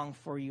the wrong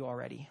for you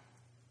already.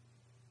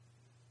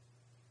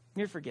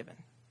 You're forgiven.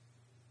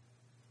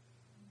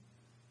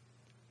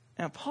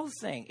 Now, Paul's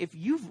saying, if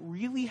you've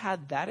really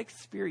had that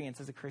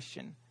experience as a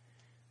Christian,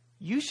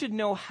 you should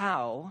know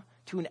how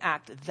to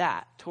enact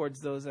that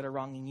towards those that are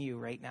wronging you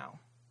right now.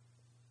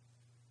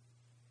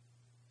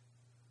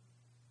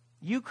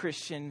 You,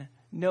 Christian,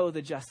 know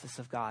the justice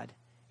of God.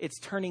 It's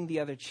turning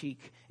the other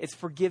cheek. It's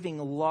forgiving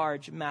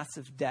large,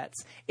 massive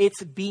debts.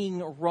 It's being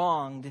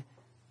wronged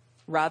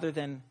rather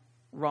than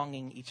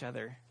wronging each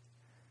other.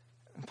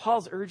 And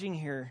Paul's urging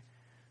here,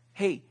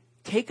 hey,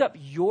 take up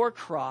your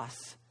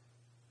cross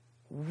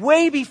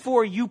way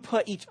before you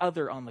put each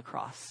other on the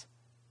cross.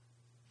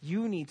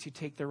 You need to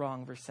take the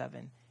wrong, verse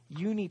 7.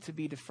 You need to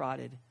be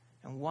defrauded.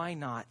 And why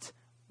not?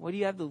 What do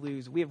you have to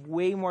lose? We have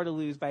way more to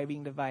lose by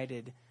being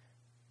divided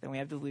than we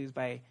have to lose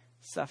by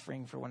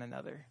suffering for one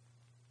another.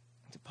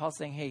 So Paul's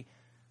saying, hey,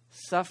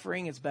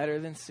 suffering is better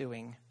than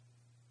suing.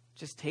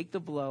 Just take the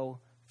blow,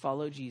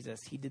 follow Jesus.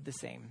 He did the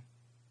same.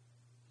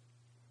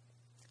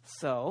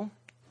 So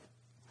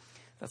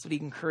that's what he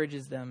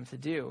encourages them to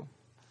do.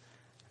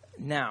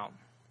 Now,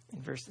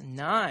 in verse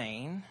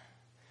 9,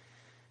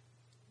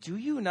 do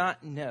you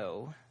not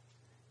know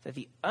that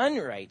the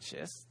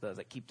unrighteous, those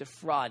that keep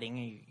defrauding,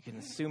 you can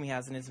assume he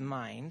has in his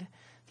mind,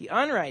 the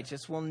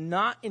unrighteous will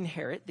not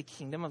inherit the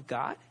kingdom of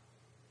God.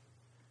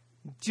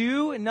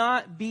 Do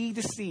not be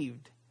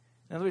deceived.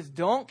 In other words,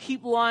 don't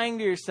keep lying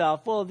to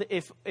yourself. Well,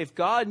 if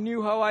God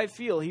knew how I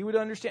feel, he would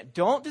understand.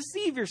 Don't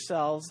deceive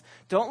yourselves.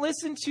 Don't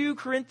listen to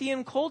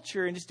Corinthian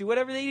culture and just do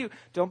whatever they do.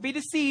 Don't be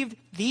deceived.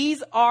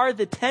 These are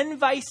the 10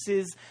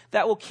 vices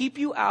that will keep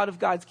you out of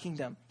God's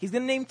kingdom. He's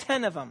going to name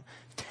 10 of them.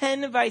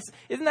 10 vices.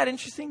 Isn't that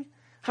interesting?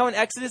 How in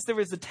Exodus there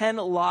was the 10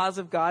 laws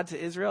of God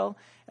to Israel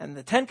and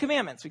the 10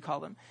 commandments, we call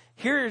them.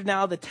 Here are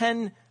now the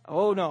 10,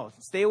 oh no,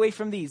 stay away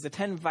from these, the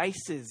 10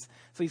 vices.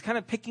 So he's kind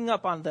of picking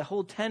up on the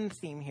whole 10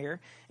 theme here,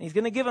 and he's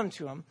going to give them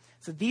to him.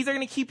 So these are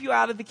going to keep you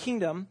out of the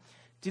kingdom.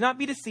 Do not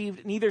be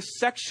deceived, neither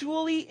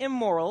sexually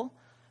immoral,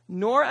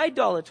 nor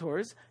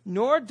idolaters,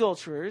 nor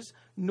adulterers,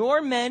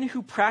 nor men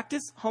who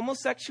practice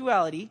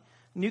homosexuality,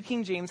 New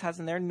King James has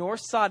in there, nor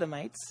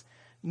sodomites,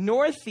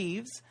 nor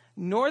thieves,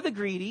 nor the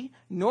greedy,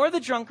 nor the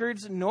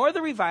drunkards, nor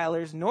the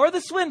revilers, nor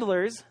the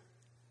swindlers.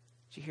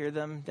 Did you hear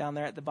them down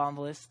there at the bottom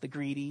of the list? The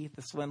greedy,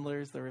 the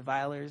swindlers, the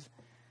revilers.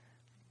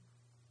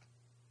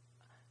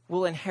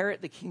 Will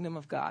inherit the kingdom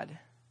of God.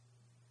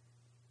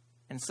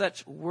 And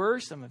such were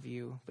some of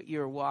you, but you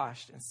are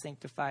washed and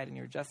sanctified and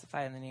you are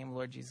justified in the name of the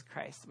Lord Jesus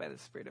Christ by the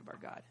Spirit of our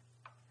God.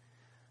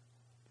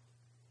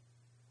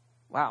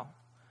 Wow.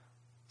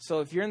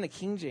 So if you're in the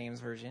King James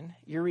Version,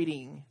 you're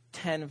reading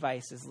 10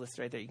 vices listed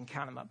right there. You can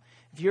count them up.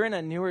 If you're in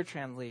a newer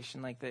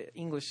translation, like the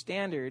English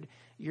Standard,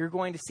 you're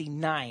going to see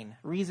 9.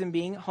 Reason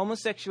being,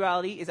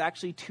 homosexuality is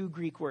actually 2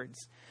 Greek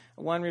words.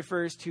 One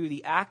refers to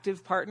the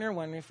active partner,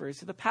 one refers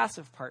to the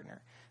passive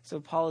partner.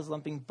 So Paul is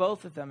lumping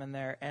both of them in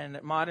there,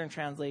 and modern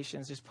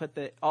translations just put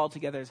it all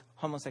together as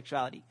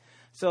homosexuality.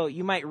 So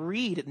you might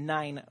read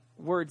 9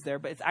 words there,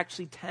 but it's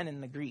actually 10 in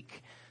the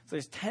Greek. So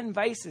there's 10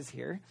 vices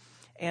here.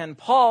 And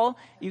Paul,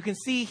 you can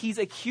see he's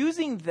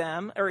accusing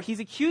them, or he's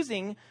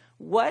accusing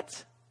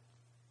what?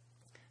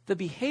 The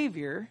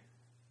behavior,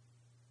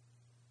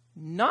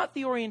 not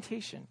the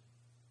orientation.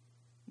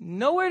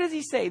 Nowhere does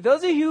he say,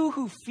 those of you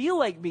who feel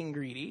like being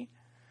greedy,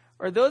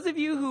 or those of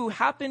you who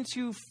happen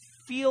to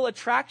feel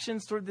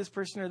attractions toward this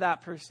person or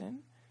that person.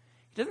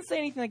 He doesn't say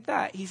anything like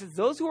that. He says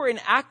those who are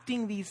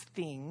enacting these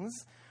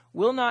things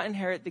will not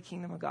inherit the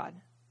kingdom of God.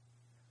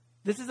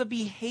 This is a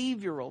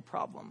behavioral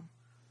problem.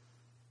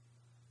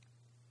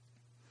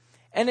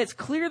 And it's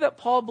clear that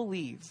Paul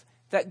believes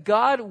that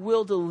God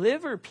will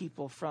deliver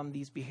people from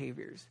these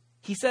behaviors.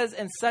 He says,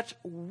 and such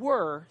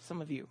were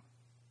some of you.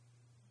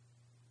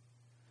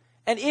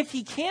 And if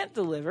he can't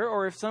deliver,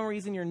 or if for some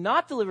reason you're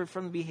not delivered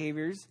from the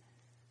behaviors,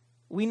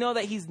 we know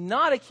that he's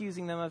not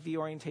accusing them of the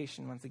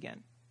orientation once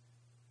again.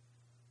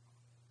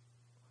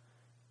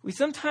 We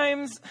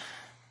sometimes,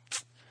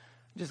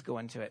 just go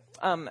into it.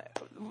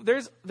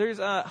 There's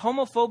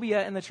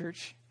homophobia in the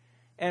church,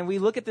 and we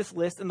look at this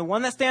list, and the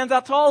one that stands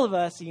out to all of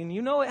us, and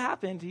you know what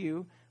happened to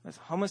you, was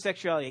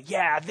homosexuality.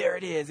 Yeah, there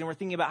it is. And we're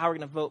thinking about how we're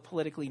going to vote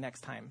politically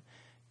next time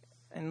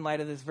in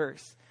light of this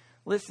verse.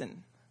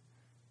 Listen,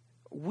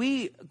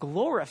 we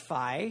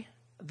glorify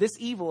this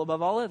evil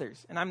above all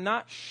others, and I'm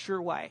not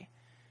sure why.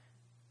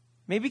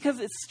 Maybe because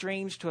it's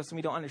strange to us and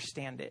we don't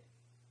understand it.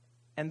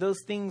 And those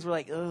things we're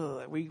like,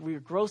 ugh, we're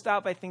grossed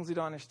out by things we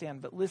don't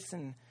understand. But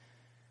listen,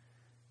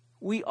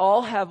 we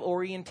all have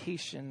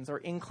orientations or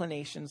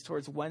inclinations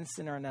towards one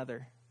sin or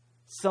another.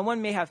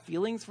 Someone may have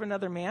feelings for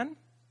another man.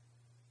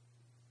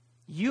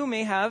 You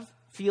may have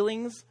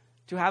feelings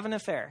to have an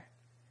affair.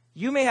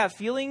 You may have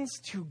feelings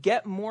to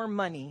get more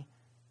money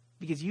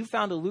because you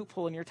found a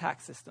loophole in your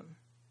tax system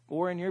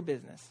or in your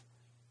business.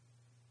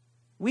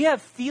 We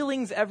have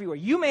feelings everywhere.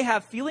 You may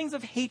have feelings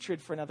of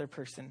hatred for another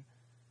person.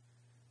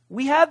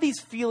 We have these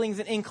feelings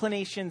and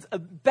inclinations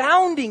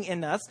abounding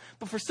in us,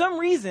 but for some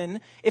reason,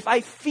 if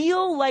I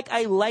feel like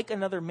I like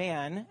another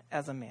man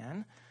as a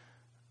man,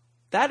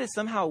 that is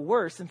somehow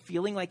worse than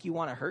feeling like you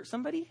want to hurt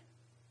somebody.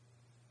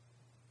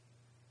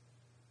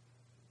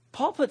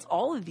 Paul puts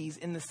all of these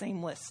in the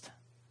same list.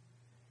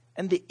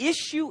 And the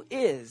issue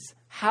is,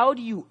 how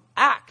do you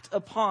act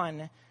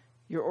upon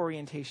your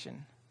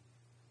orientation?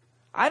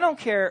 I don't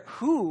care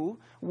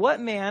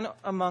what man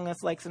among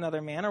us likes another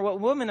man, or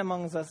what woman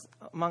among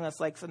us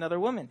likes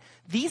another woman.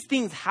 These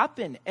things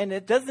happen, and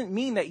it doesn't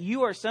mean that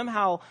you are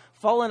somehow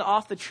fallen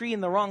off the tree in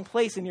the wrong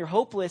place and you're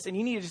hopeless and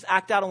you need to just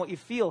act out on what you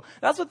feel.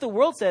 That's what the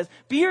world says.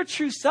 Be your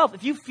true self.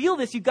 If you feel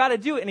this, you got to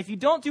do it. And if you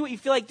don't do what you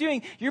feel like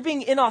doing, you're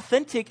being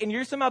inauthentic and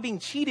you're somehow being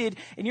cheated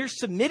and you're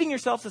submitting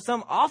yourself to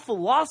some awful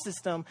law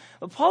system.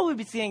 But Paul would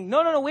be saying,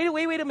 no, wait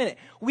a minute.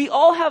 We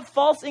all have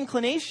false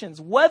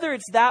inclinations, whether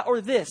it's that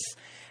or this.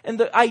 And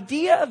the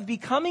idea of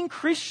becoming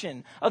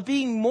Christian, of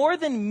being more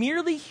than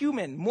merely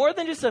human, more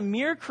than just a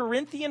mere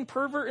Corinthian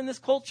pervert in this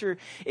culture,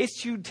 is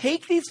to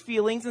take these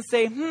feelings and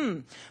say,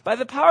 by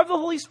the power of the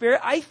Holy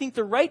Spirit, I think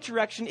the right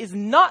direction is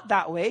not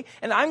that way,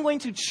 and I'm going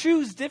to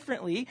choose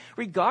differently,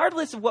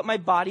 regardless of what my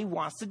body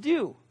wants to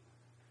do.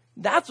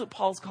 That's what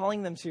Paul's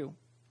calling them to.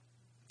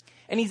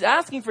 And he's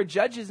asking for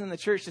judges in the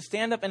church to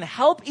stand up and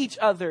help each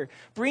other,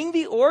 bring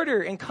the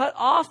order and cut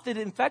off the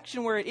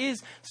infection where it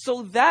is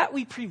so that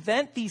we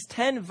prevent these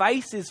 10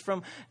 vices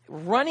from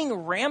running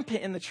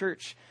rampant in the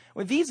church.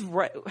 When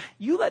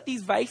you let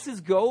these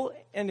vices go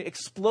and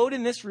explode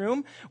in this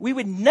room, we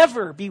would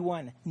never be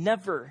one.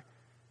 Never.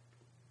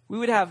 We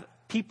would have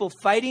people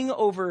fighting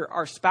over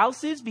our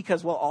spouses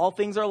because, well, all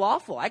things are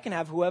lawful. I can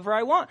have whoever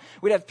I want.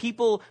 We'd have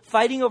people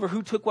fighting over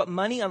who took what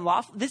money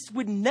unlawful. This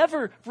would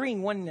never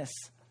bring oneness,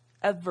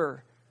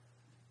 ever.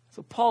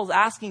 So Paul's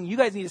asking, you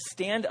guys need to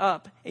stand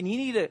up and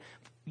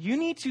you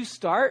need to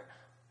start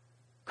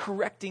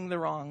correcting the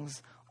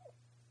wrongs,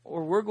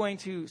 or we're going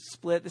to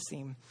split the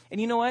seam. And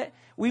you know what?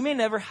 We may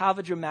never have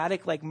a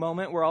dramatic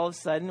moment where all of a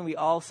sudden we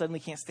all suddenly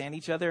can't stand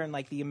each other and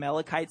like the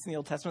Amalekites in the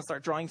Old Testament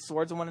start drawing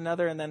swords on one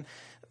another and then,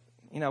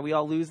 we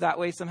all lose that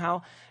way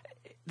somehow.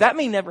 That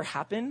may never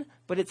happen,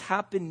 but it's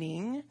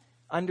happening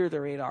under the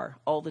radar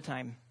all the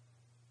time.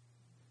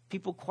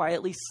 People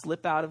quietly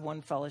slip out of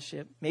one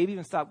fellowship, maybe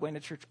even stop going to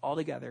church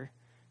altogether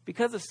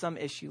because of some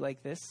issue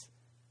like this,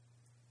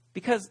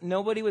 because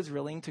nobody was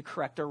willing to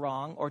correct a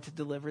wrong or to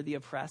deliver the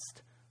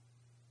oppressed.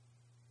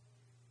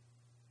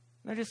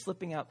 They're just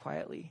slipping out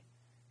quietly.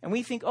 And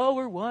we think, oh,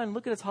 we're one.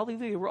 Look at us.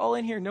 Hallelujah. We're all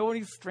in here.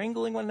 Nobody's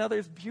strangling one another.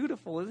 It's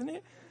beautiful, isn't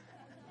it?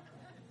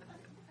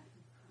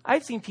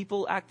 I've seen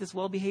people act this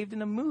well-behaved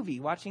in a movie,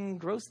 watching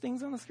gross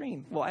things on the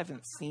screen. Well, I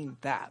haven't seen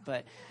that,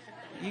 but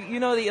you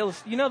know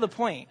the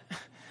point.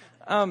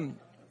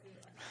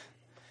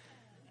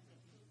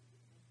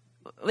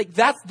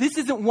 This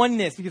isn't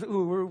oneness because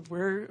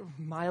we're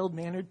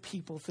mild-mannered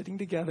people sitting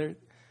together.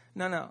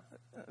 No.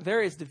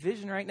 There is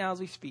division right now as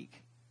we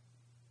speak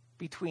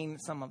between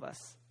some of us,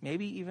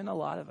 maybe even a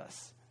lot of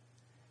us.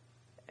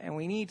 And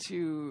we need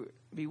to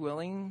be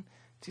willing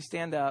to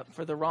stand up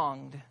for the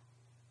wronged.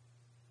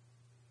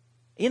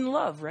 In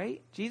love,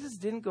 right? Jesus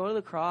didn't go to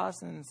the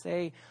cross and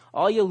say,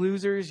 all you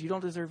losers, you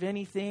don't deserve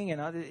anything.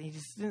 And he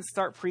just didn't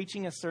start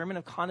preaching a sermon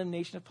of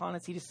condemnation upon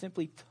us. He just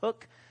simply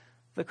took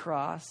the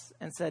cross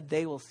and said,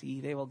 they will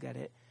see, they will get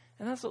it.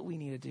 And that's what we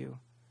need to do.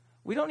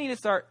 We don't need to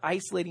start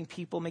isolating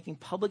people, making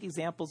public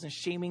examples and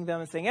shaming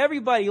them and saying,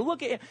 everybody,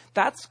 look at it.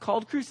 That's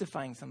called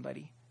crucifying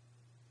somebody.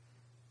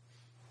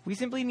 We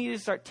simply need to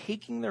start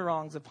taking the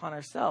wrongs upon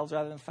ourselves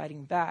rather than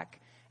fighting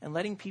back and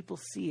letting people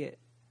see it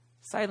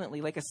silently,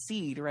 like a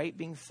seed, right,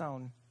 being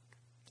sown,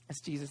 as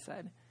Jesus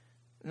said.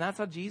 And that's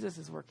how Jesus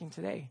is working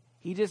today.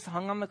 He just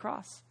hung on the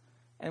cross.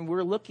 And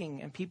we're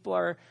looking, and people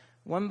are,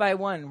 one by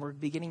one, we're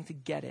beginning to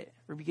get it.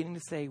 We're beginning to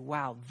say,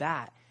 wow,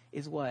 that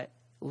is what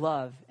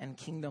love and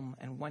kingdom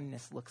and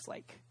oneness looks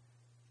like.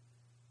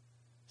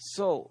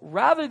 So,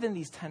 rather than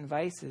these 10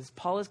 vices,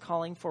 Paul is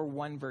calling for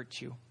one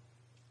virtue.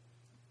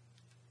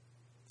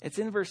 It's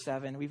in verse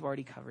 7. We've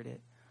already covered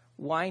it.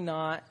 Why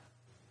not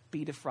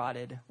be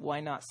defrauded?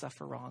 Why not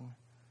suffer wrong?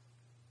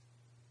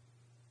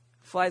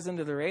 Flies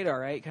under the radar,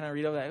 right? Kind of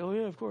read over that. Oh,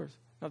 yeah, of course.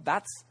 No,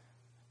 that's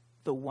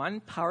the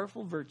one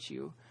powerful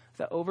virtue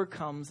that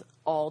overcomes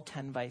all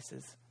 10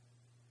 vices.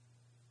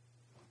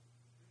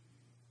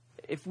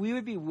 If we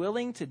would be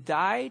willing to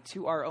die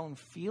to our own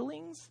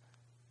feelings,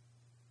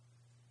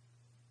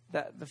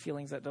 the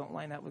feelings that don't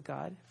line up with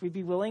God, if we'd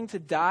be willing to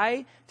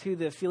die to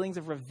the feelings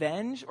of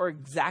revenge or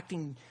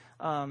exacting,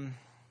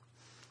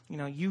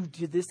 you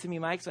did this to me,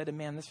 Mike, so I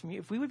demand this from you.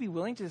 If we would be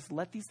willing to just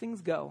let these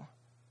things go,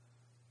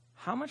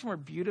 how much more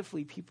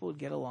beautifully people would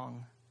get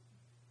along.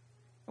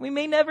 And we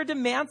may never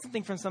demand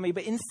something from somebody,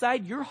 but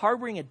inside you're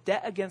harboring a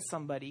debt against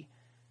somebody.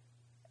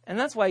 And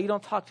that's why you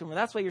don't talk to them, or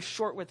that's why you're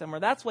short with them, or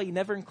that's why you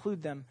never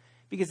include them.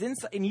 Because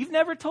inside, and you've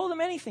never told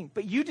them anything,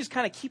 but you just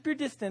kind of keep your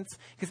distance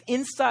because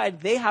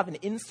inside they have an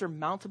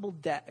insurmountable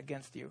debt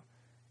against you.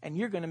 And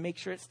you're going to make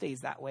sure it stays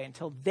that way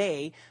until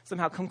they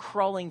somehow come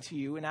crawling to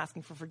you and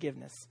asking for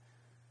forgiveness.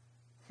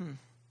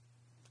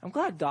 I'm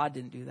glad God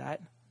didn't do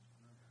that.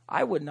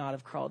 I would not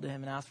have crawled to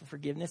him and asked for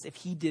forgiveness if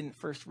he didn't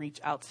first reach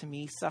out to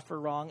me, suffer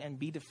wrong, and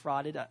be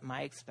defrauded at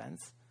my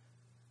expense.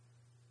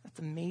 That's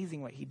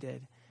amazing what he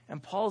did.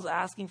 And Paul's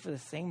asking for the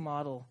same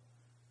model.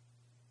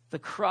 The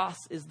cross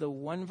is the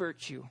one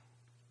virtue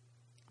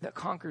that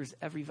conquers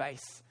every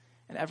vice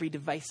and every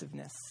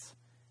divisiveness.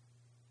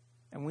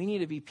 And we need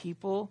to be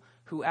people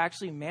who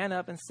actually man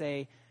up and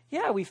say,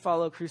 yeah, we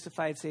follow a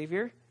crucified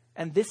Savior,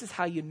 and this is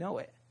how you know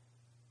it.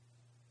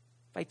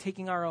 By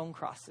taking our own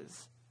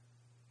crosses,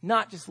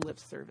 not just lip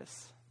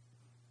service.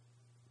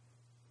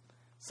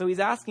 So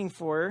he's asking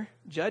for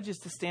judges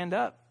to stand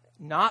up,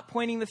 not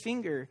pointing the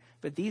finger,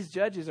 but these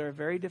judges are a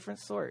very different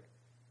sort.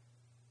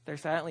 They're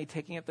silently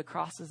taking up the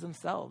crosses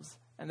themselves,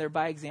 and they're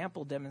by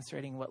example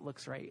demonstrating what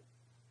looks right.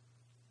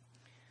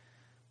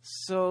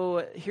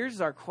 So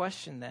here's our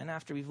question then,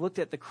 after we've looked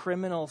at the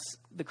criminal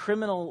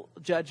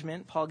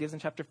judgment Paul gives in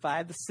chapter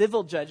 5, the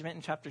civil judgment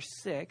in chapter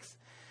 6.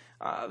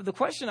 The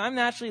question I'm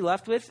naturally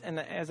left with,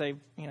 and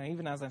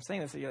even as I'm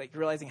saying this, you're like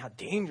realizing how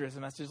dangerous a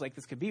message like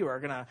this could be. We're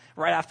gonna,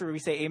 right after we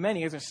say amen,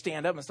 you guys are gonna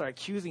stand up and start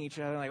accusing each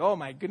other, like, oh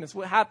my goodness,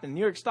 what happened? New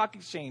York Stock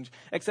Exchange,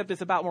 except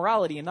it's about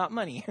morality and not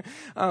money.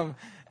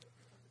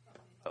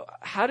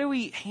 how do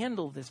we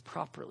handle this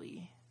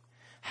properly?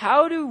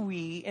 How do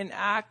we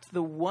enact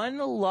the one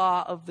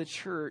law of the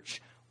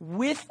church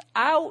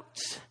without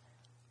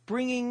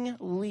bringing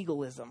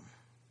legalism?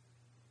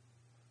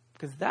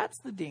 Because that's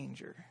the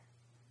danger.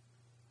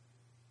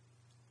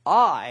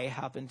 I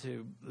happen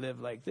to live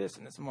like this,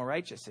 and it's more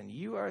righteous, and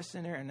you are a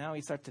sinner, and now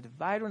we start to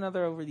divide one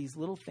another over these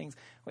little things.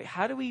 Wait,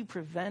 how do we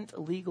prevent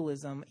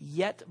legalism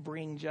yet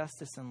bring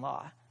justice and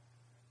law?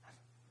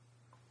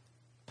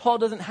 Paul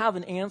doesn't have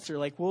an answer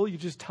like, well, you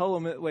just tell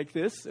them it like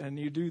this, and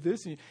you do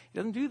this. And he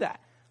doesn't do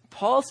that.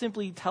 Paul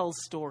simply tells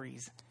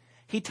stories.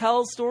 He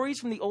tells stories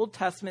from the Old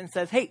Testament and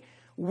says, hey,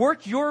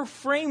 work your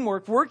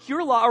framework, work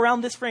your law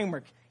around this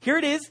framework. Here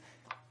it is.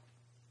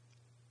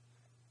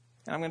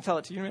 And I'm going to tell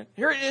it to you in a minute.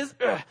 Here it is.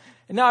 Ugh.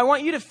 And now I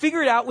want you to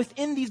figure it out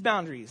within these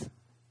boundaries.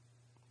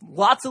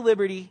 Lots of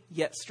liberty,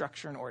 yet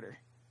structure and order.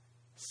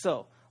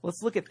 So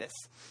let's look at this.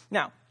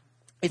 Now,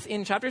 it's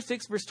in chapter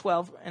 6, verse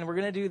 12, and we're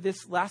going to do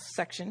this last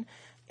section.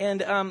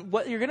 And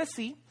what you're going to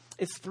see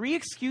is 3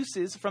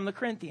 excuses from the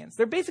Corinthians.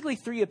 They're basically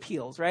 3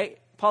 appeals, right?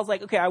 Paul's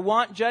like, okay, I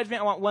want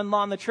judgment. I want one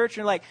law in the church. And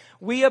you're like,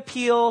 we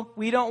appeal.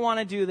 We don't want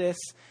to do this.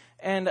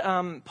 And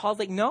Paul's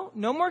like, no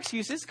more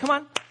excuses. Come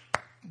on.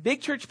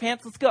 Big church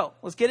pants. Let's go.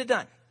 Let's get it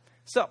done.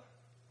 So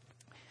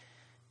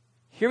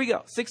here we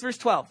go. 6 verse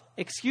 12.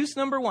 Excuse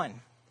number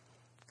 1.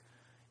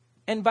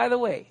 And by the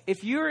way,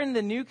 if you're in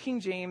the New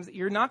King James,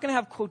 you're not going to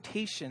have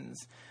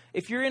quotations.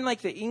 If you're in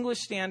like the English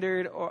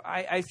Standard, or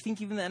I think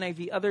even the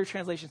NIV, other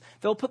translations,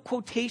 they'll put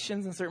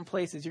quotations in certain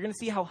places. You're going to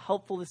see how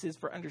helpful this is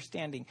for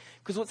understanding.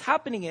 Because what's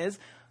happening is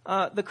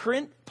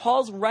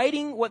Paul's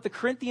writing what the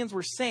Corinthians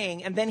were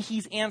saying, and then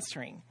he's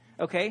answering.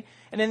 Okay?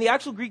 And in the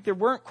actual Greek, there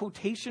weren't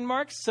quotation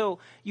marks, so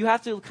you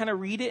have to kind of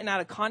read it and out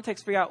of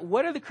context figure out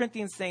what are the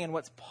Corinthians saying and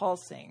what's Paul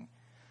saying.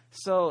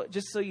 So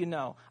just so you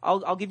know,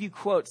 I'll give you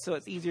quotes so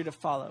it's easier to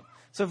follow.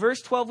 So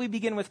verse 12, we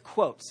begin with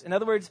quotes. In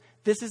other words,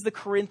 this is the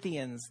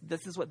Corinthians.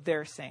 This is what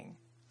they're saying.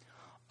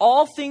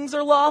 All things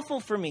are lawful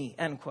for me,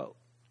 end quote.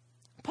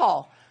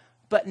 Paul,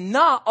 but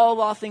not all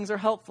law things are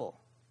helpful.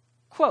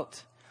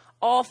 Quote,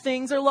 all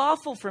things are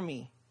lawful for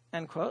me,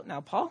 end quote.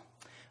 Now, Paul,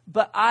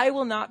 but I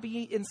will not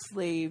be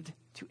enslaved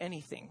to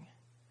anything.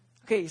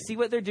 Okay, you see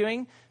what they're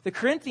doing? The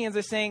Corinthians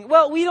are saying,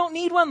 well, we don't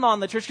need one law in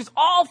the church because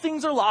all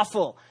things are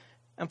lawful.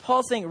 And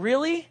Paul's saying,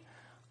 really?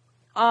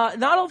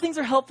 Not all things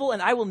are helpful,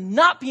 and I will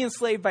not be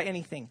enslaved by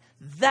anything.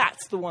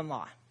 That's the one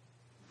law.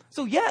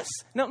 So yes,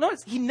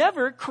 notice he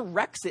never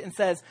corrects it and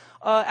says,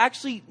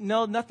 actually,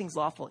 no, nothing's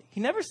lawful.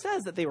 He never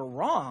says that they were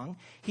wrong.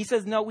 He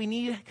says, no, we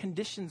need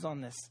conditions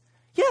on this.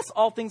 Yes,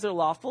 all things are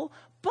lawful,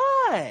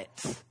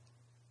 but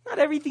not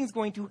everything's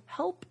going to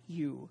help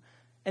you,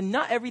 and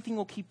not everything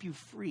will keep you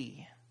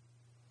free.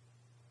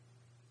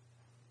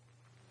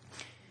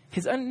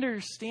 His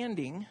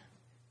understanding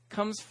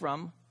comes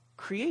from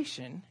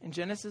creation in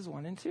Genesis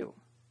 1 and 2.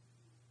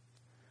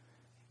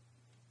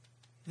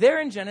 There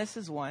in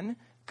Genesis 1,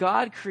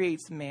 God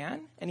creates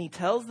man, and he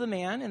tells the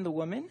man and the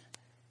woman,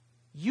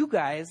 you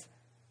guys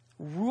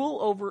rule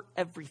over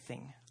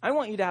everything. I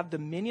want you to have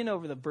dominion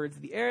over the birds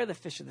of the air, the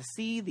fish of the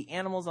sea, the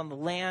animals on the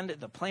land,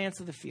 the plants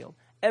of the field.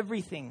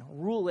 Everything.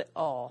 Rule it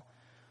all.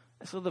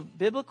 So the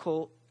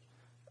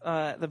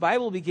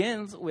Bible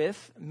begins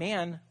with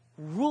man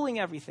ruling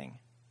everything.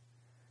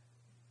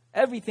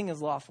 Everything is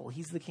lawful.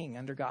 He's the king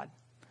under God.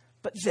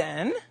 But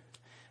then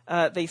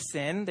they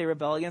sin. They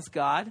rebel against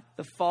God.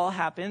 The fall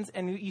happens.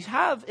 And what you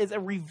have is a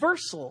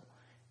reversal.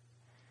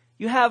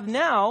 You have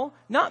now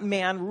not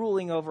man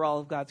ruling over all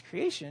of God's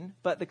creation,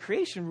 but the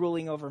creation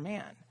ruling over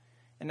man.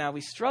 And now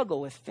we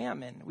struggle with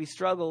famine. We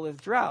struggle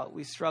with drought.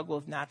 We struggle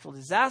with natural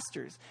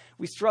disasters.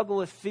 We struggle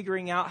with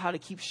figuring out how to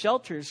keep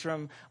shelters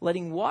from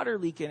letting water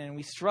leak in. And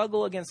we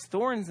struggle against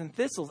thorns and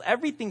thistles.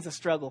 Everything's a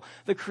struggle.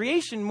 The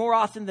creation, more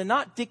often than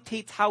not,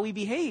 dictates how we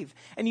behave.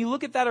 And you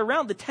look at that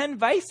around, the 10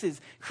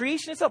 vices.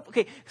 Creation itself.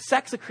 Okay,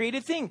 sex, a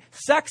created thing.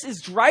 Sex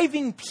is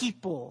driving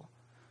people.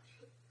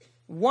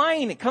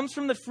 Wine, it comes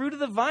from the fruit of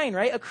the vine,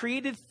 right? A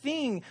created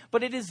thing.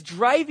 But it is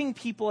driving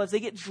people as they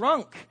get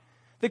drunk.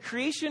 The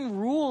creation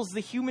rules the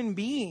human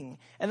being,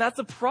 and that's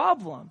a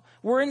problem.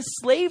 We're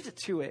enslaved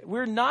to it.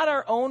 We're not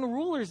our own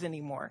rulers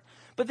anymore.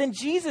 But then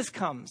Jesus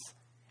comes,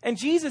 and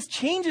Jesus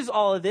changes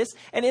all of this,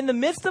 and in the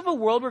midst of a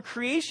world where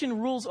creation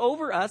rules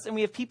over us, and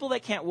we have people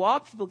that can't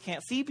walk, people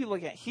can't see, people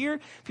that can't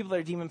hear, people that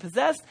are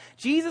demon-possessed,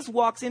 Jesus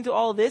walks into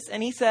all of this,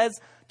 and he says,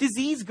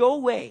 disease, go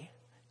away.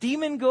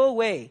 Demon, go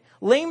away.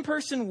 Lame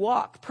person,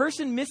 walk.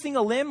 Person missing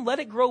a limb, let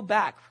it grow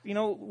back.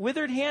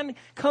 Withered hand,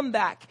 come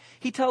back.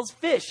 He tells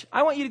fish,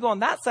 I want you to go on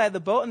that side of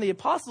the boat, and the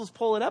apostles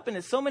pull it up, and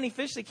it's so many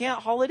fish they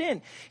can't haul it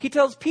in. He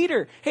tells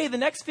Peter, hey, the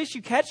next fish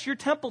you catch, your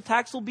temple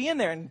tax will be in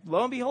there. And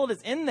lo and behold,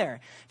 it's in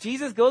there.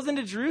 Jesus goes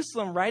into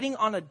Jerusalem riding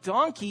on a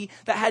donkey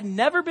that had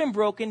never been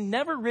broken,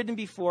 never ridden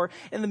before.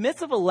 In the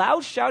midst of a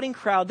loud shouting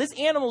crowd, this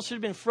animal should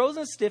have been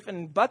frozen stiff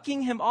and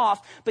bucking him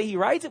off, but he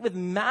rides it with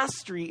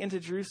mastery into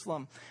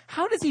Jerusalem.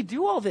 How does he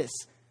do all this?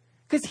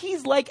 Because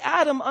he's like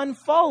Adam,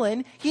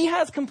 unfallen. He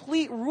has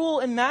complete rule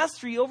and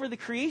mastery over the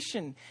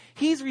creation.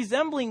 He's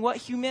resembling what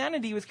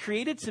humanity was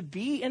created to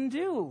be and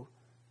do.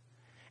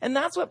 And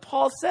that's what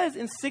Paul says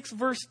in 6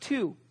 verse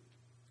 2.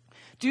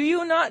 Do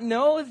you not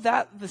know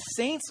that the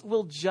saints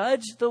will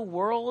judge the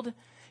world?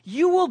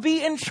 You will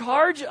be in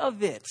charge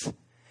of it.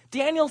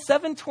 Daniel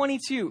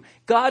 7:22.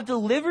 God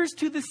delivers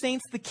to the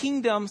saints the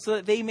kingdom so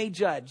that they may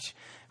judge.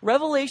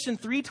 Revelation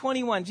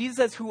 3:21, Jesus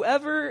says,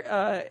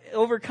 whoever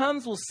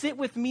overcomes will sit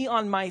with me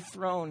on my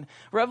throne.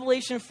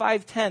 Revelation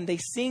 5:10, they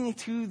sing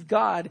to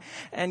God,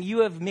 and you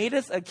have made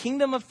us a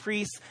kingdom of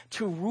priests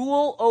to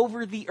rule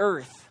over the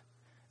earth.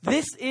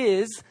 This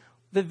is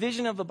the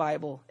vision of the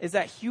Bible, is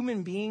that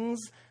human beings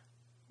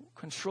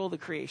control the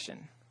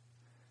creation.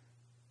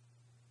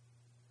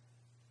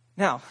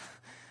 Now,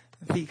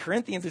 the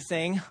Corinthians are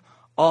saying,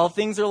 all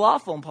things are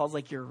lawful. And Paul's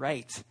like, you're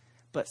right.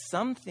 But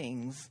some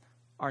things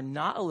are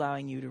not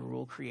allowing you to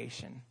rule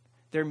creation.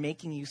 They're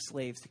making you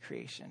slaves to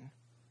creation.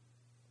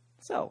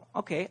 So,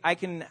 okay, I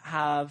can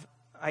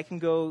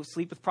go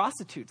sleep with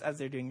prostitutes, as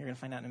they're doing. You're going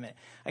to find out in a minute.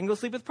 I can go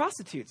sleep with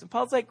prostitutes. And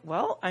Paul's like,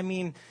 well, I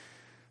mean,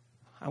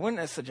 I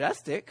wouldn't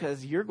suggest it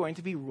because you're going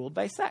to be ruled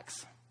by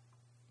sex.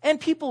 And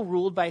people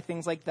ruled by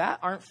things like that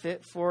aren't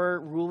fit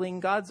for ruling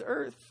God's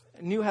earth,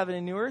 new heaven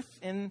and new earth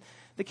in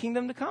the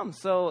kingdom to come.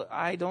 So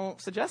I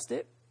don't suggest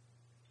it.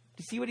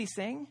 Do you see what he's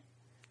saying?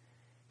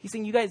 He's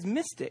saying you guys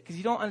missed it because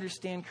you don't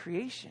understand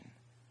creation.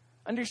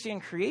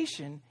 Understand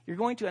creation, you're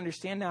going to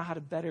understand now how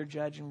to better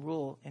judge and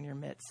rule in your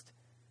midst.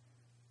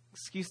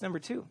 Excuse number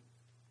 2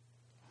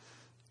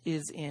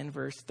 is in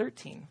verse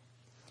 13.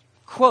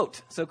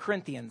 Quote, so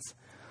Corinthians,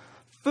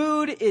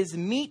 food is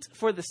meat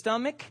for the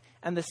stomach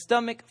and the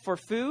stomach for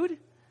food.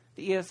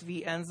 The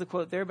ESV ends the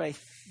quote there, but I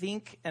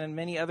think, and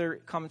many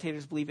other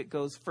commentators believe it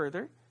goes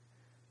further.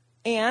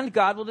 And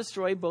God will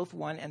destroy both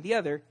one and the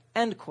other,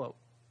 end quote.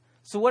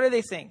 So what are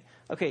they saying?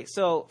 Okay,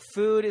 so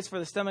food is for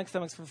the stomach,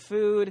 stomach's for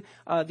food.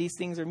 These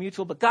things are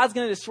mutual, but God's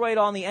going to destroy it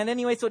all in the end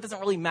anyway, so it doesn't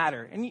really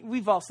matter. And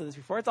we've all said this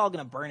before. It's all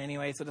going to burn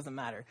anyway, so it doesn't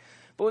matter.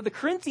 But what the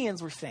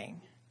Corinthians were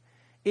saying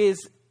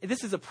is,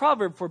 this is a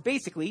proverb for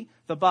basically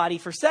the body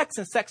for sex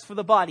and sex for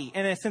the body.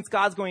 And since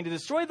God's going to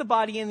destroy the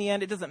body in the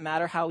end, it doesn't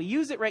matter how we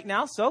use it right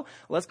now. So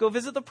let's go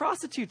visit the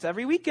prostitutes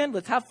every weekend.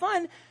 Let's have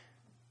fun.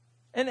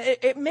 And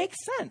it makes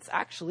sense,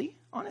 actually,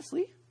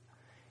 honestly.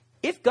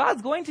 If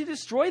God's going to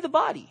destroy the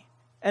body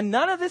and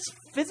none of this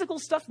physical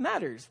stuff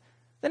matters,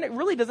 then it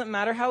really doesn't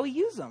matter how we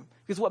use them.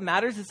 Because what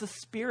matters is the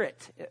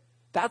spirit.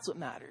 That's what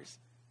matters.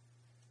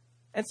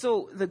 And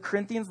so the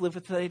Corinthians live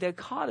with the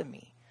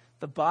dichotomy.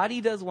 The body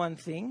does one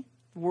thing,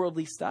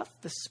 worldly stuff.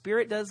 The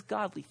spirit does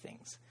godly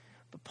things.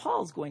 But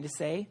Paul's going to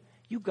say,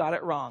 you got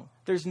it wrong.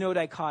 There's no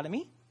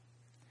dichotomy.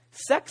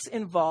 Sex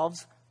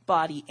involves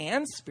body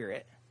and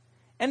spirit.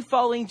 And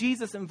following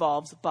Jesus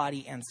involves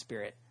body and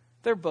spirit.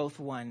 They're both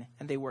one,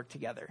 and they work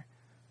together.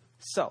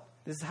 So,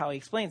 this is how he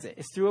explains it.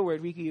 It's through a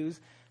word we can use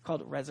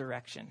called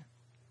resurrection.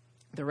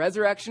 The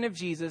resurrection of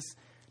Jesus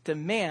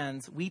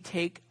demands we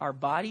take our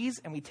bodies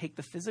and we take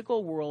the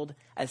physical world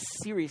as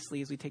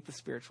seriously as we take the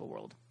spiritual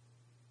world.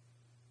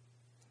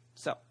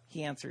 So,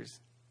 he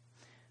answers.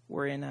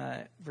 We're in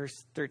verse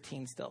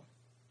 13 still.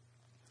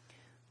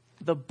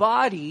 The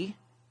body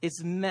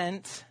is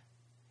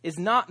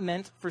not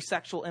meant for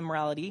sexual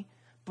immorality,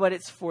 but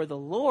it's for the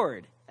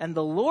Lord, and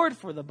the Lord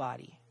for the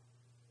body.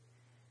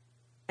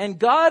 And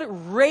God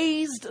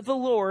raised the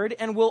Lord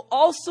and will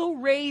also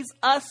raise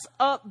us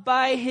up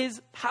by his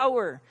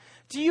power.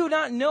 Do you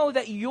not know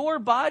that your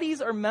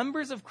bodies are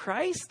members of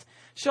Christ?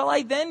 Shall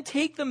I then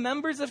take the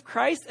members of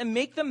Christ and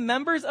make them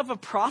members of a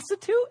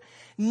prostitute?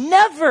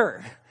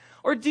 Never!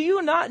 Or do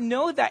you not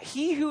know that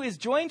he who is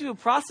joined to a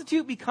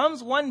prostitute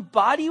becomes one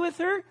body with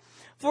her?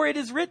 For it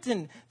is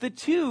written, the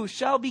two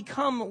shall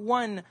become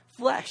one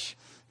flesh.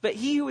 But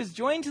he who is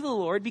joined to the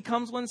Lord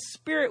becomes one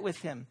spirit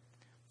with him.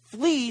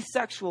 Flee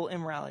sexual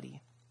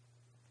immorality.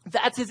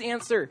 That's his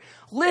answer.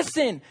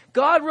 Listen,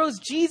 God rose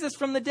Jesus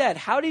from the dead.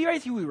 How did he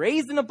rise? He was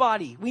raised in a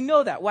body. We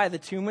know that. Why? The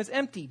tomb was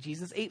empty.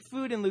 Jesus ate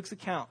food in Luke's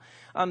account.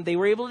 They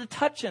were able to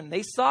touch him.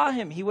 They saw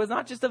him. He was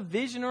not just a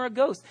vision or a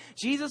ghost.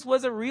 Jesus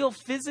was a real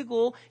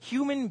physical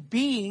human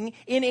being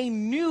in a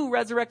new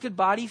resurrected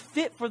body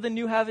fit for the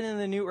new heaven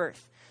and the new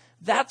earth.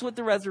 That's what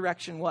the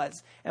resurrection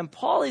was. And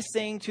Paul is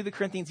saying to the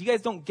Corinthians, you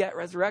guys don't get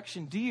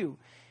resurrection, do you?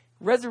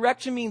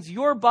 Resurrection means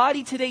your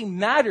body today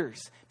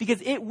matters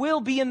because it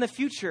will be in the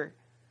future.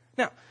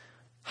 Now,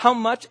 how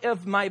much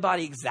of my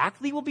body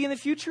exactly will be in the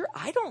future?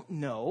 I don't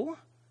know.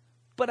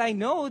 But I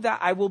know that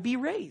I will be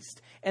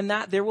raised and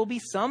that there will be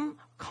some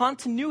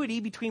continuity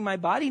between my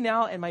body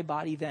now and my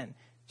body then.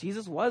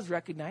 Jesus was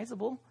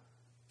recognizable.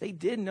 They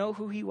did know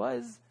who he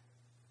was.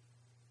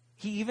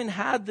 He even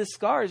had the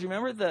scars.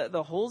 Remember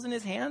the holes in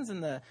his hands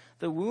and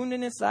the wound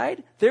in his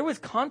side? There was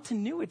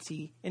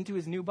continuity into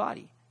his new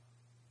body.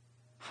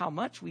 How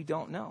much, we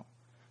don't know.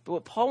 But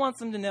what Paul wants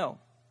them to know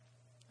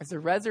is the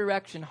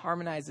resurrection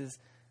harmonizes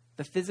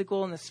the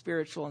physical and the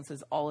spiritual and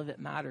says all of it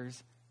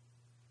matters.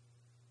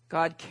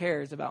 God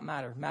cares about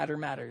matter. Matter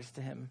matters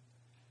to him.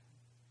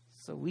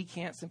 So we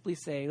can't simply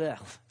say,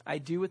 well, I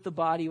do with the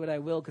body what I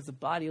will because the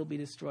body will be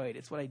destroyed.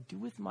 It's what I do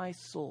with my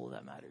soul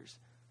that matters.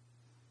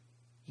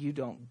 You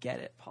don't get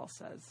it, Paul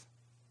says.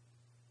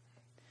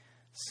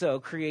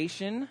 So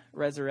creation,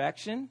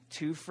 resurrection,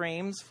 2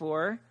 frames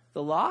for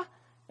the law.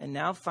 And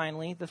now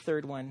finally, the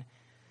third one.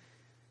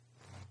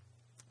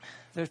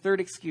 Their third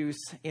excuse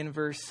in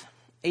verse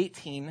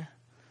 18,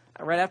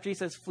 right after he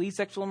says, flee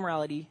sexual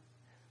immorality.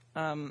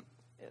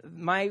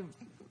 My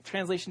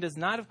translation does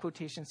not have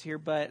quotations here,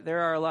 but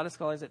there are a lot of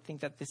scholars that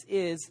think that this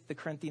is the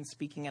Corinthians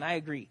speaking, and I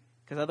agree,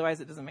 because otherwise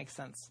it doesn't make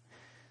sense.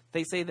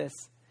 They say this: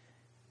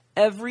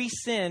 every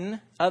sin,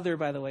 other,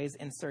 by the way, is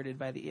inserted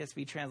by the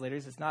ESV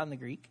translators. It's not in the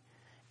Greek.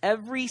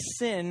 Every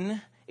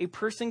sin a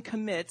person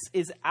commits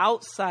is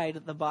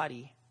outside the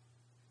body.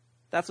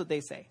 That's what they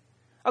say.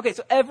 Okay,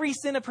 so every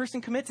sin a person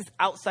commits is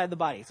outside the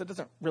body. So it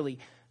doesn't really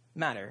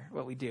matter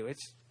what we do.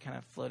 It's kind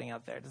of floating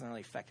out there. It doesn't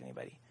really affect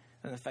anybody.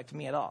 It doesn't affect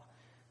me at all.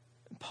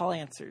 Paul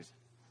answers,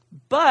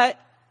 but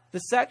the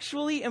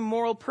sexually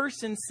immoral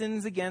person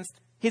sins against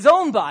his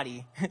own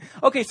body.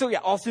 Okay, so yeah,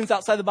 all sin's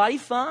outside the body,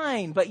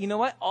 fine. But you know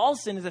what? All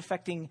sin is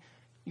affecting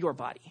your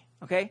body,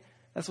 okay?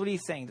 That's what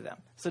he's saying to them.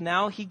 So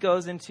now he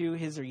goes into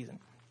his reason.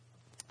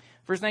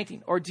 Verse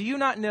 19, or do you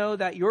not know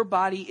that your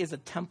body is a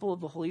temple of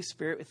the Holy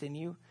Spirit within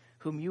you,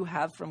 whom you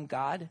have from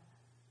God?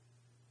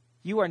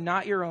 You are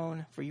not your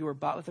own, for you were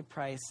bought with a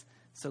price.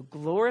 So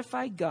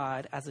glorify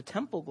God as a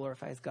temple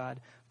glorifies God.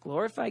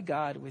 Glorify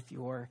God with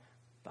your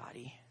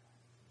body.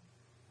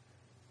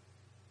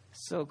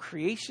 So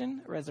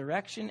creation,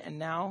 resurrection, and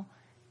now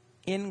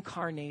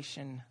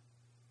incarnation.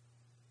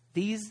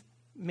 These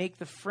make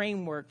the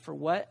framework for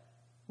what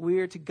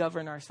we're to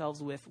govern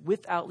ourselves with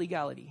without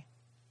legality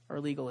or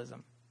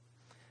legalism.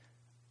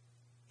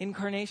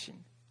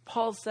 Incarnation.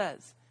 Paul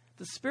says,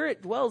 the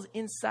Spirit dwells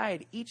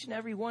inside each and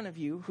every one of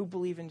you who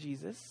believe in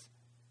Jesus.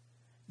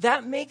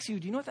 That makes you,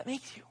 do you know what that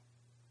makes you?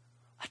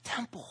 A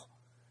temple.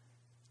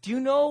 Do you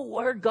know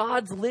where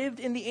gods lived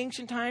in the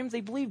ancient times?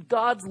 They believed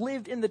gods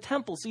lived in the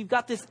temple. So you've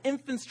got this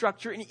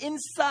infrastructure, and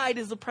inside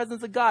is the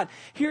presence of God.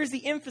 Here's the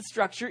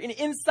infrastructure, and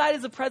inside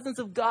is the presence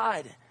of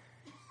God.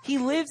 He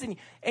lives in you.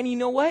 And you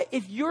know what?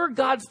 If you're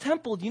God's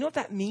temple, do you know what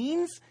that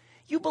means?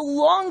 You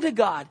belong to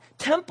God.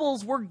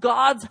 Temples were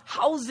God's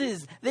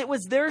houses. It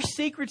was their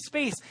sacred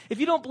space. If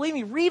you don't believe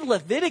me, read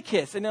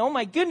Leviticus. And oh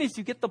my goodness,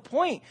 you get the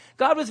point.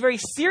 God was very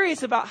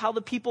serious about how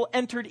the people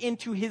entered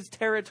into his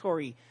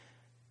territory.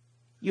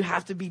 You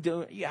have to be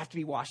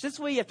washed this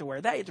way. You have to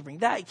wear that. You have to bring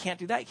that. You can't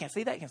do that. You can't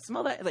say that. You can't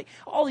smell that. Like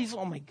all these,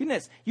 oh my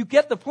goodness. You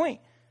get the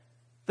point.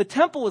 The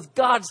temple was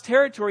God's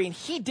territory, and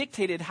he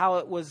dictated how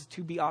it was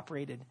to be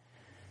operated.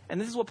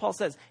 And this is what Paul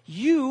says.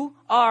 You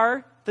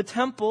are the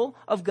temple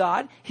of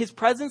God. His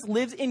presence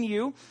lives in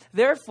you.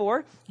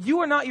 Therefore,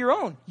 you are not your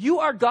own. You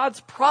are God's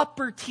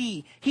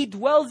property. He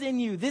dwells in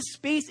you. This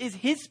space is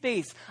his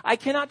space. I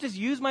cannot just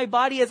use my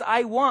body as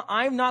I want.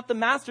 I'm not the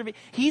master of it.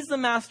 He's the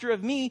master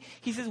of me.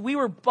 He says we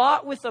were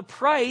bought with a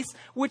price,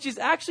 which is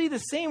actually the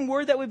same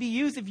word that would be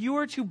used if you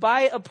were to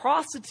buy a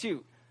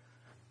prostitute.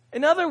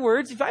 In other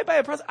words, if I buy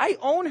a prostitute, I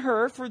own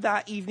her for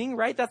that evening,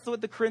 right? That's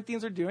what the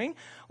Corinthians are doing.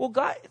 Well,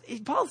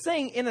 Paul's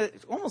saying in a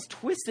almost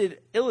twisted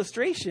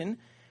illustration,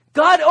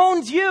 God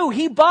owns you.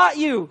 He bought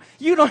you.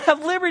 You don't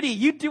have liberty.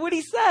 You do what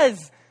he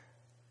says.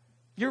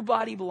 Your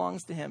body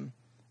belongs to him.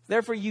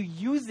 Therefore, you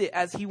use it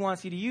as he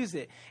wants you to use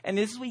it. And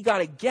this is what you got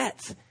to get.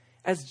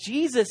 As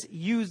Jesus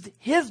used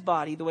his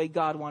body the way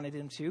God wanted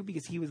him to,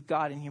 because he was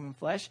God in human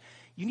flesh,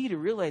 you need to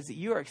realize that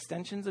you are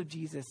extensions of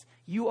Jesus.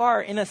 You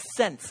are, in a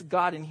sense,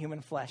 God in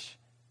human flesh.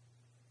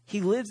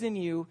 He lives in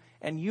you,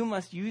 and you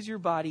must use your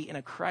body in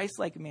a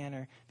Christ-like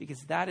manner, because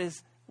that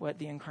is what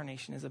the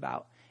incarnation is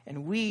about.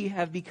 And we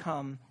have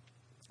become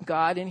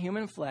God in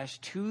human flesh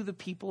to the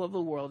people of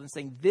the world and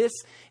saying, this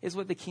is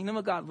what the kingdom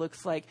of God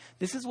looks like.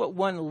 This is what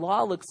one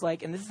law looks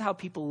like. And this is how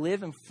people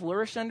live and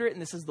flourish under it.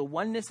 And this is the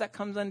oneness that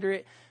comes under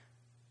it.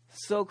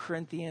 So,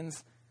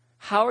 Corinthians,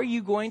 how are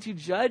you going to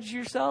judge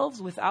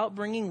yourselves without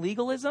bringing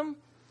legalism?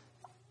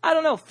 I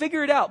don't know.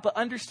 Figure it out, but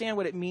understand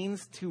what it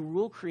means to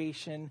rule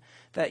creation,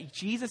 that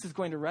Jesus is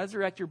going to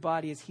resurrect your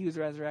body as he was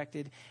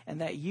resurrected,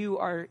 and that you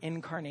are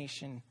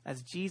incarnation.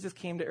 As Jesus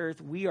came to earth,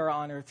 we are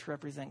on earth to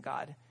represent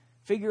God.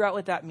 Figure out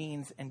what that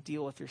means and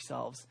deal with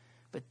yourselves,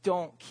 but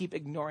don't keep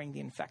ignoring the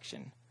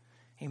infection.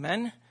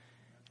 Amen?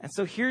 And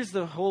so here's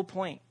the whole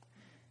point.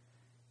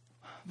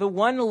 The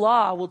one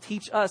law will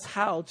teach us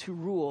how to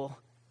rule,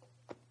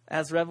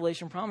 as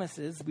Revelation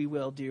promises we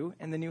will do,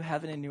 in the new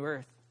heaven and new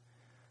earth.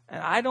 And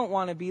I don't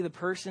want to be the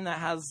person that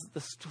has the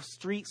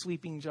street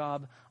sweeping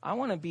job. I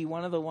want to be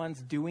one of the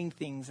ones doing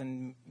things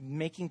and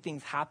making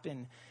things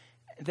happen.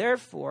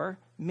 Therefore,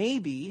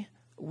 maybe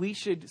we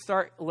should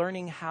start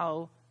learning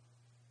how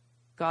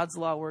God's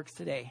law works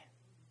today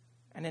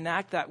and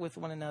enact that with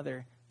one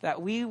another,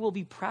 that we will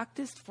be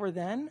practiced for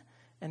then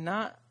and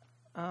not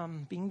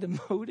being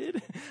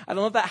demoted. I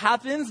don't know if that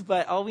happens,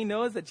 but all we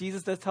know is that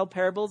Jesus does tell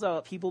parables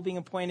about people being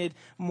appointed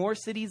more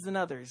cities than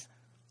others.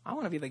 I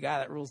want to be the guy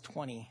that rules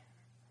 20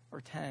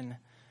 or 10.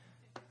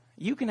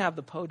 You can have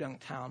the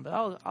podunk town, but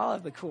I'll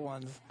have the cool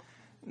ones.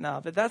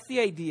 No, but that's the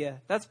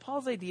idea. That's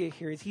Paul's idea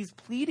here, is he's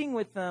pleading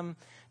with them,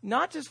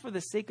 not just for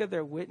the sake of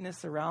their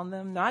witness around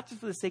them, not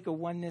just for the sake of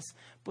oneness,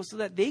 but so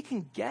that they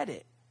can get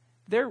it.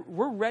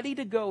 We're ready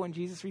to go when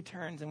Jesus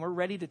returns, and we're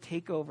ready to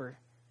take over.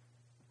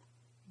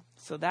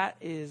 So that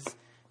is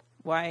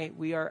why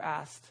we are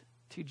asked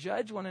to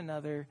judge one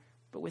another,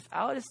 but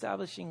without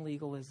establishing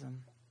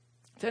legalism.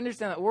 To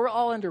understand that we're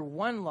all under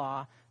one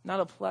law,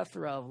 not a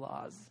plethora of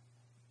laws.